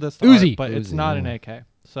 let me give this to Uzi. Art, but it's Uzi, not an yeah. AK.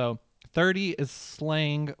 So 30 is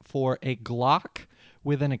slang for a Glock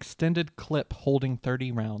with an extended clip holding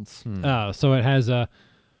 30 rounds. Oh, so it has a.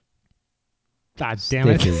 God damn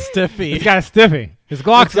it. Stiffy. Stiffy. It's got a stiffy. His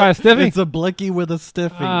Glock's got a stiffy. It's a blicky with a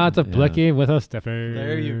stiffy. It's a Yeah. blicky with a stiffy.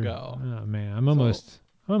 There you go. Oh man, I'm almost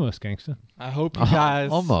gangster. I hope you guys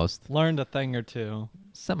Almost. learned a thing or two.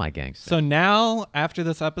 Semi-gangster. So now, after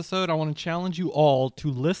this episode, I want to challenge you all to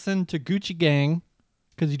listen to Gucci Gang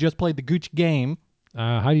because you just played the Gucci game.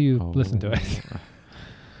 How do you listen to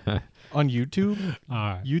it? On YouTube, All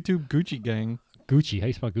right. YouTube Gucci Gang, Gucci. How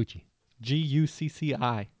you spell Gucci? Gucci.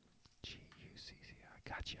 G-U-C-C-I.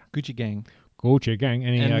 Gotcha. Gucci Gang. Gucci gang.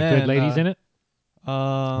 Any And good then, ladies in it?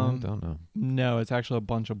 I don't know. No, it's actually a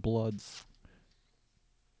bunch of Bloods.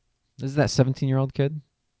 This is that 17-year-old kid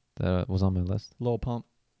that was on my list. Lil Pump.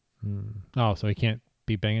 Oh, so he can't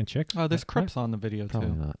be banging chicks? Oh, there's Right? Crips on the video Probably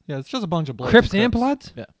too. not. Yeah, it's just a bunch of Bloods. Crips and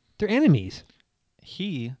Bloods? Yeah. They're enemies.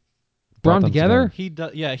 He Brought Brought them them together? he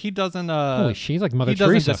does. Yeah, he doesn't. Holy shit, he's like Mother he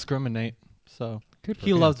doesn't Teresa. discriminate. So Good for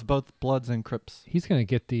he him. loves both Bloods and Crips. He's going to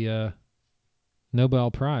get the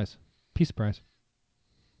Nobel Prize. Peace Prize.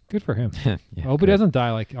 Good for him. Yeah, I hope he great. doesn't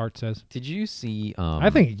die like Art says. Did you see? I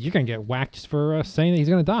think you're going to get whacked just for saying that he's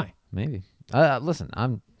going to die. maybe. Listen,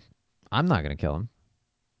 I'm not gonna kill him,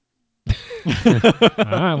 All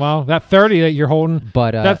right, well, that 30 that you're holding,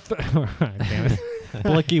 but damn it.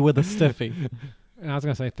 Blicky with a stiffy. I was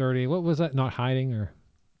going to say 30. What was that? Not hiding or?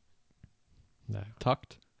 No,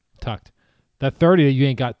 Tucked. tucked. That 30 that you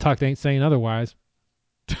ain't got tucked ain't saying otherwise.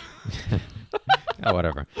 oh,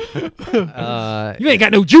 whatever. You ain't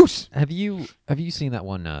got no juice. Have you seen that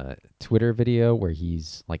one Twitter video where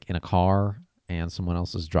he's like in a car and someone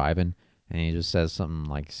else is driving and he just says something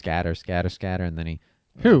like scatter, scatter, scatter, and then he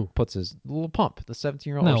Who? puts his little pump, the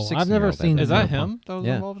 17-year-old No, or I've 16-year-old. never seen Is Lil that Pump. him that was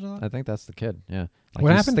Yeah. involved in that? I think that's the kid. Yeah. Like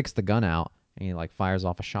What he happened? sticks the gun out and he like fires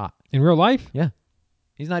off a shot. In real life? Yeah.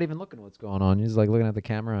 He's not even looking at what's going on. He's like looking at the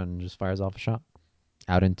camera and just fires off a shot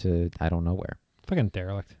out into I don't know where. Fucking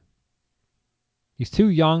derelict. He's too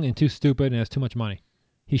young and too stupid and has too much money.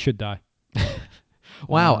 He should die.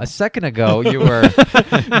 Wow, a second ago you were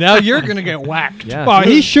Now you're gonna get whacked. yeah. Oh,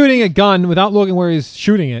 he's shooting a gun without looking where he's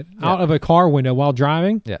shooting it out of a car window while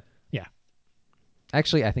driving. Yeah. Yeah.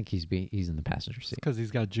 Actually, I think he's in the passenger seat. Because he's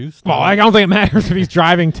got juice. Well, I don't think it matters if he's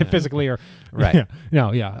driving to physically or Right. Yeah.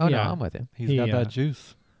 No, yeah. Oh yeah. no, I'm with him. He's he, got uh, that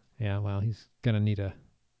juice. Yeah, well, he's gonna need a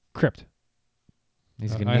crypt.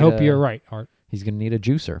 He's gonna I need hope a- you're right, Art. He's gonna need a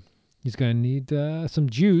juicer. He's gonna need some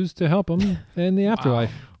Jews to help him in the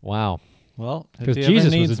afterlife. Wow. Well, if 'Cause he Jesus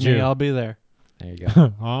ever was needs a Jew. me, I'll be there. There you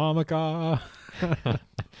go. Oh my God.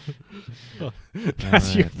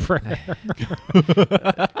 That's your prayer.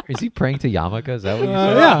 Is he praying to Yamaka? Is that what you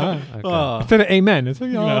said? Yeah. Okay. Instead of amen, it's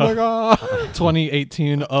like, oh my God.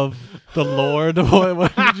 2018 of the Lord.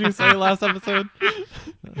 What did you say last episode?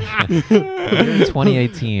 We're in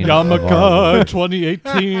 2018. Yamaka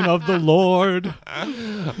 2018 of the Lord.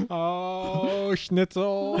 Oh,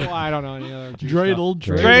 schnitzel. I don't know any other Jew Dreidel,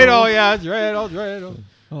 stuff. Dreidel. Dreidel, yeah, dreidel.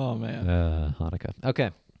 Oh, man. Hanukkah.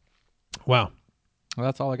 Okay. Wow. Well,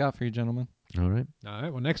 that's all I got for you, gentlemen. All right. All right.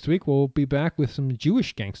 Well, next week we'll be back with some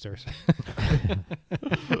Jewish gangsters.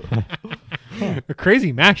 A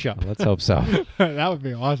crazy mashup. Let's hope so. That would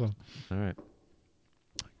be awesome. All right.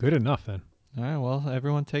 Good enough then. All right. Well,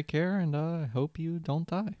 everyone take care, and I hope you don't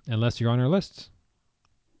die. Unless you're on our lists.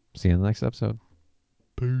 See you in the next episode.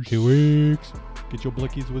 2 weeks. Get your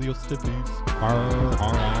blickies with your stiffies. Arr,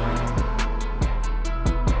 arr.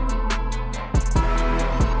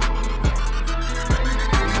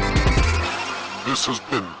 This has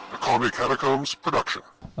been a Comedy Catacombs production.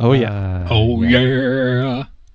 Oh, yeah. Oh, yeah.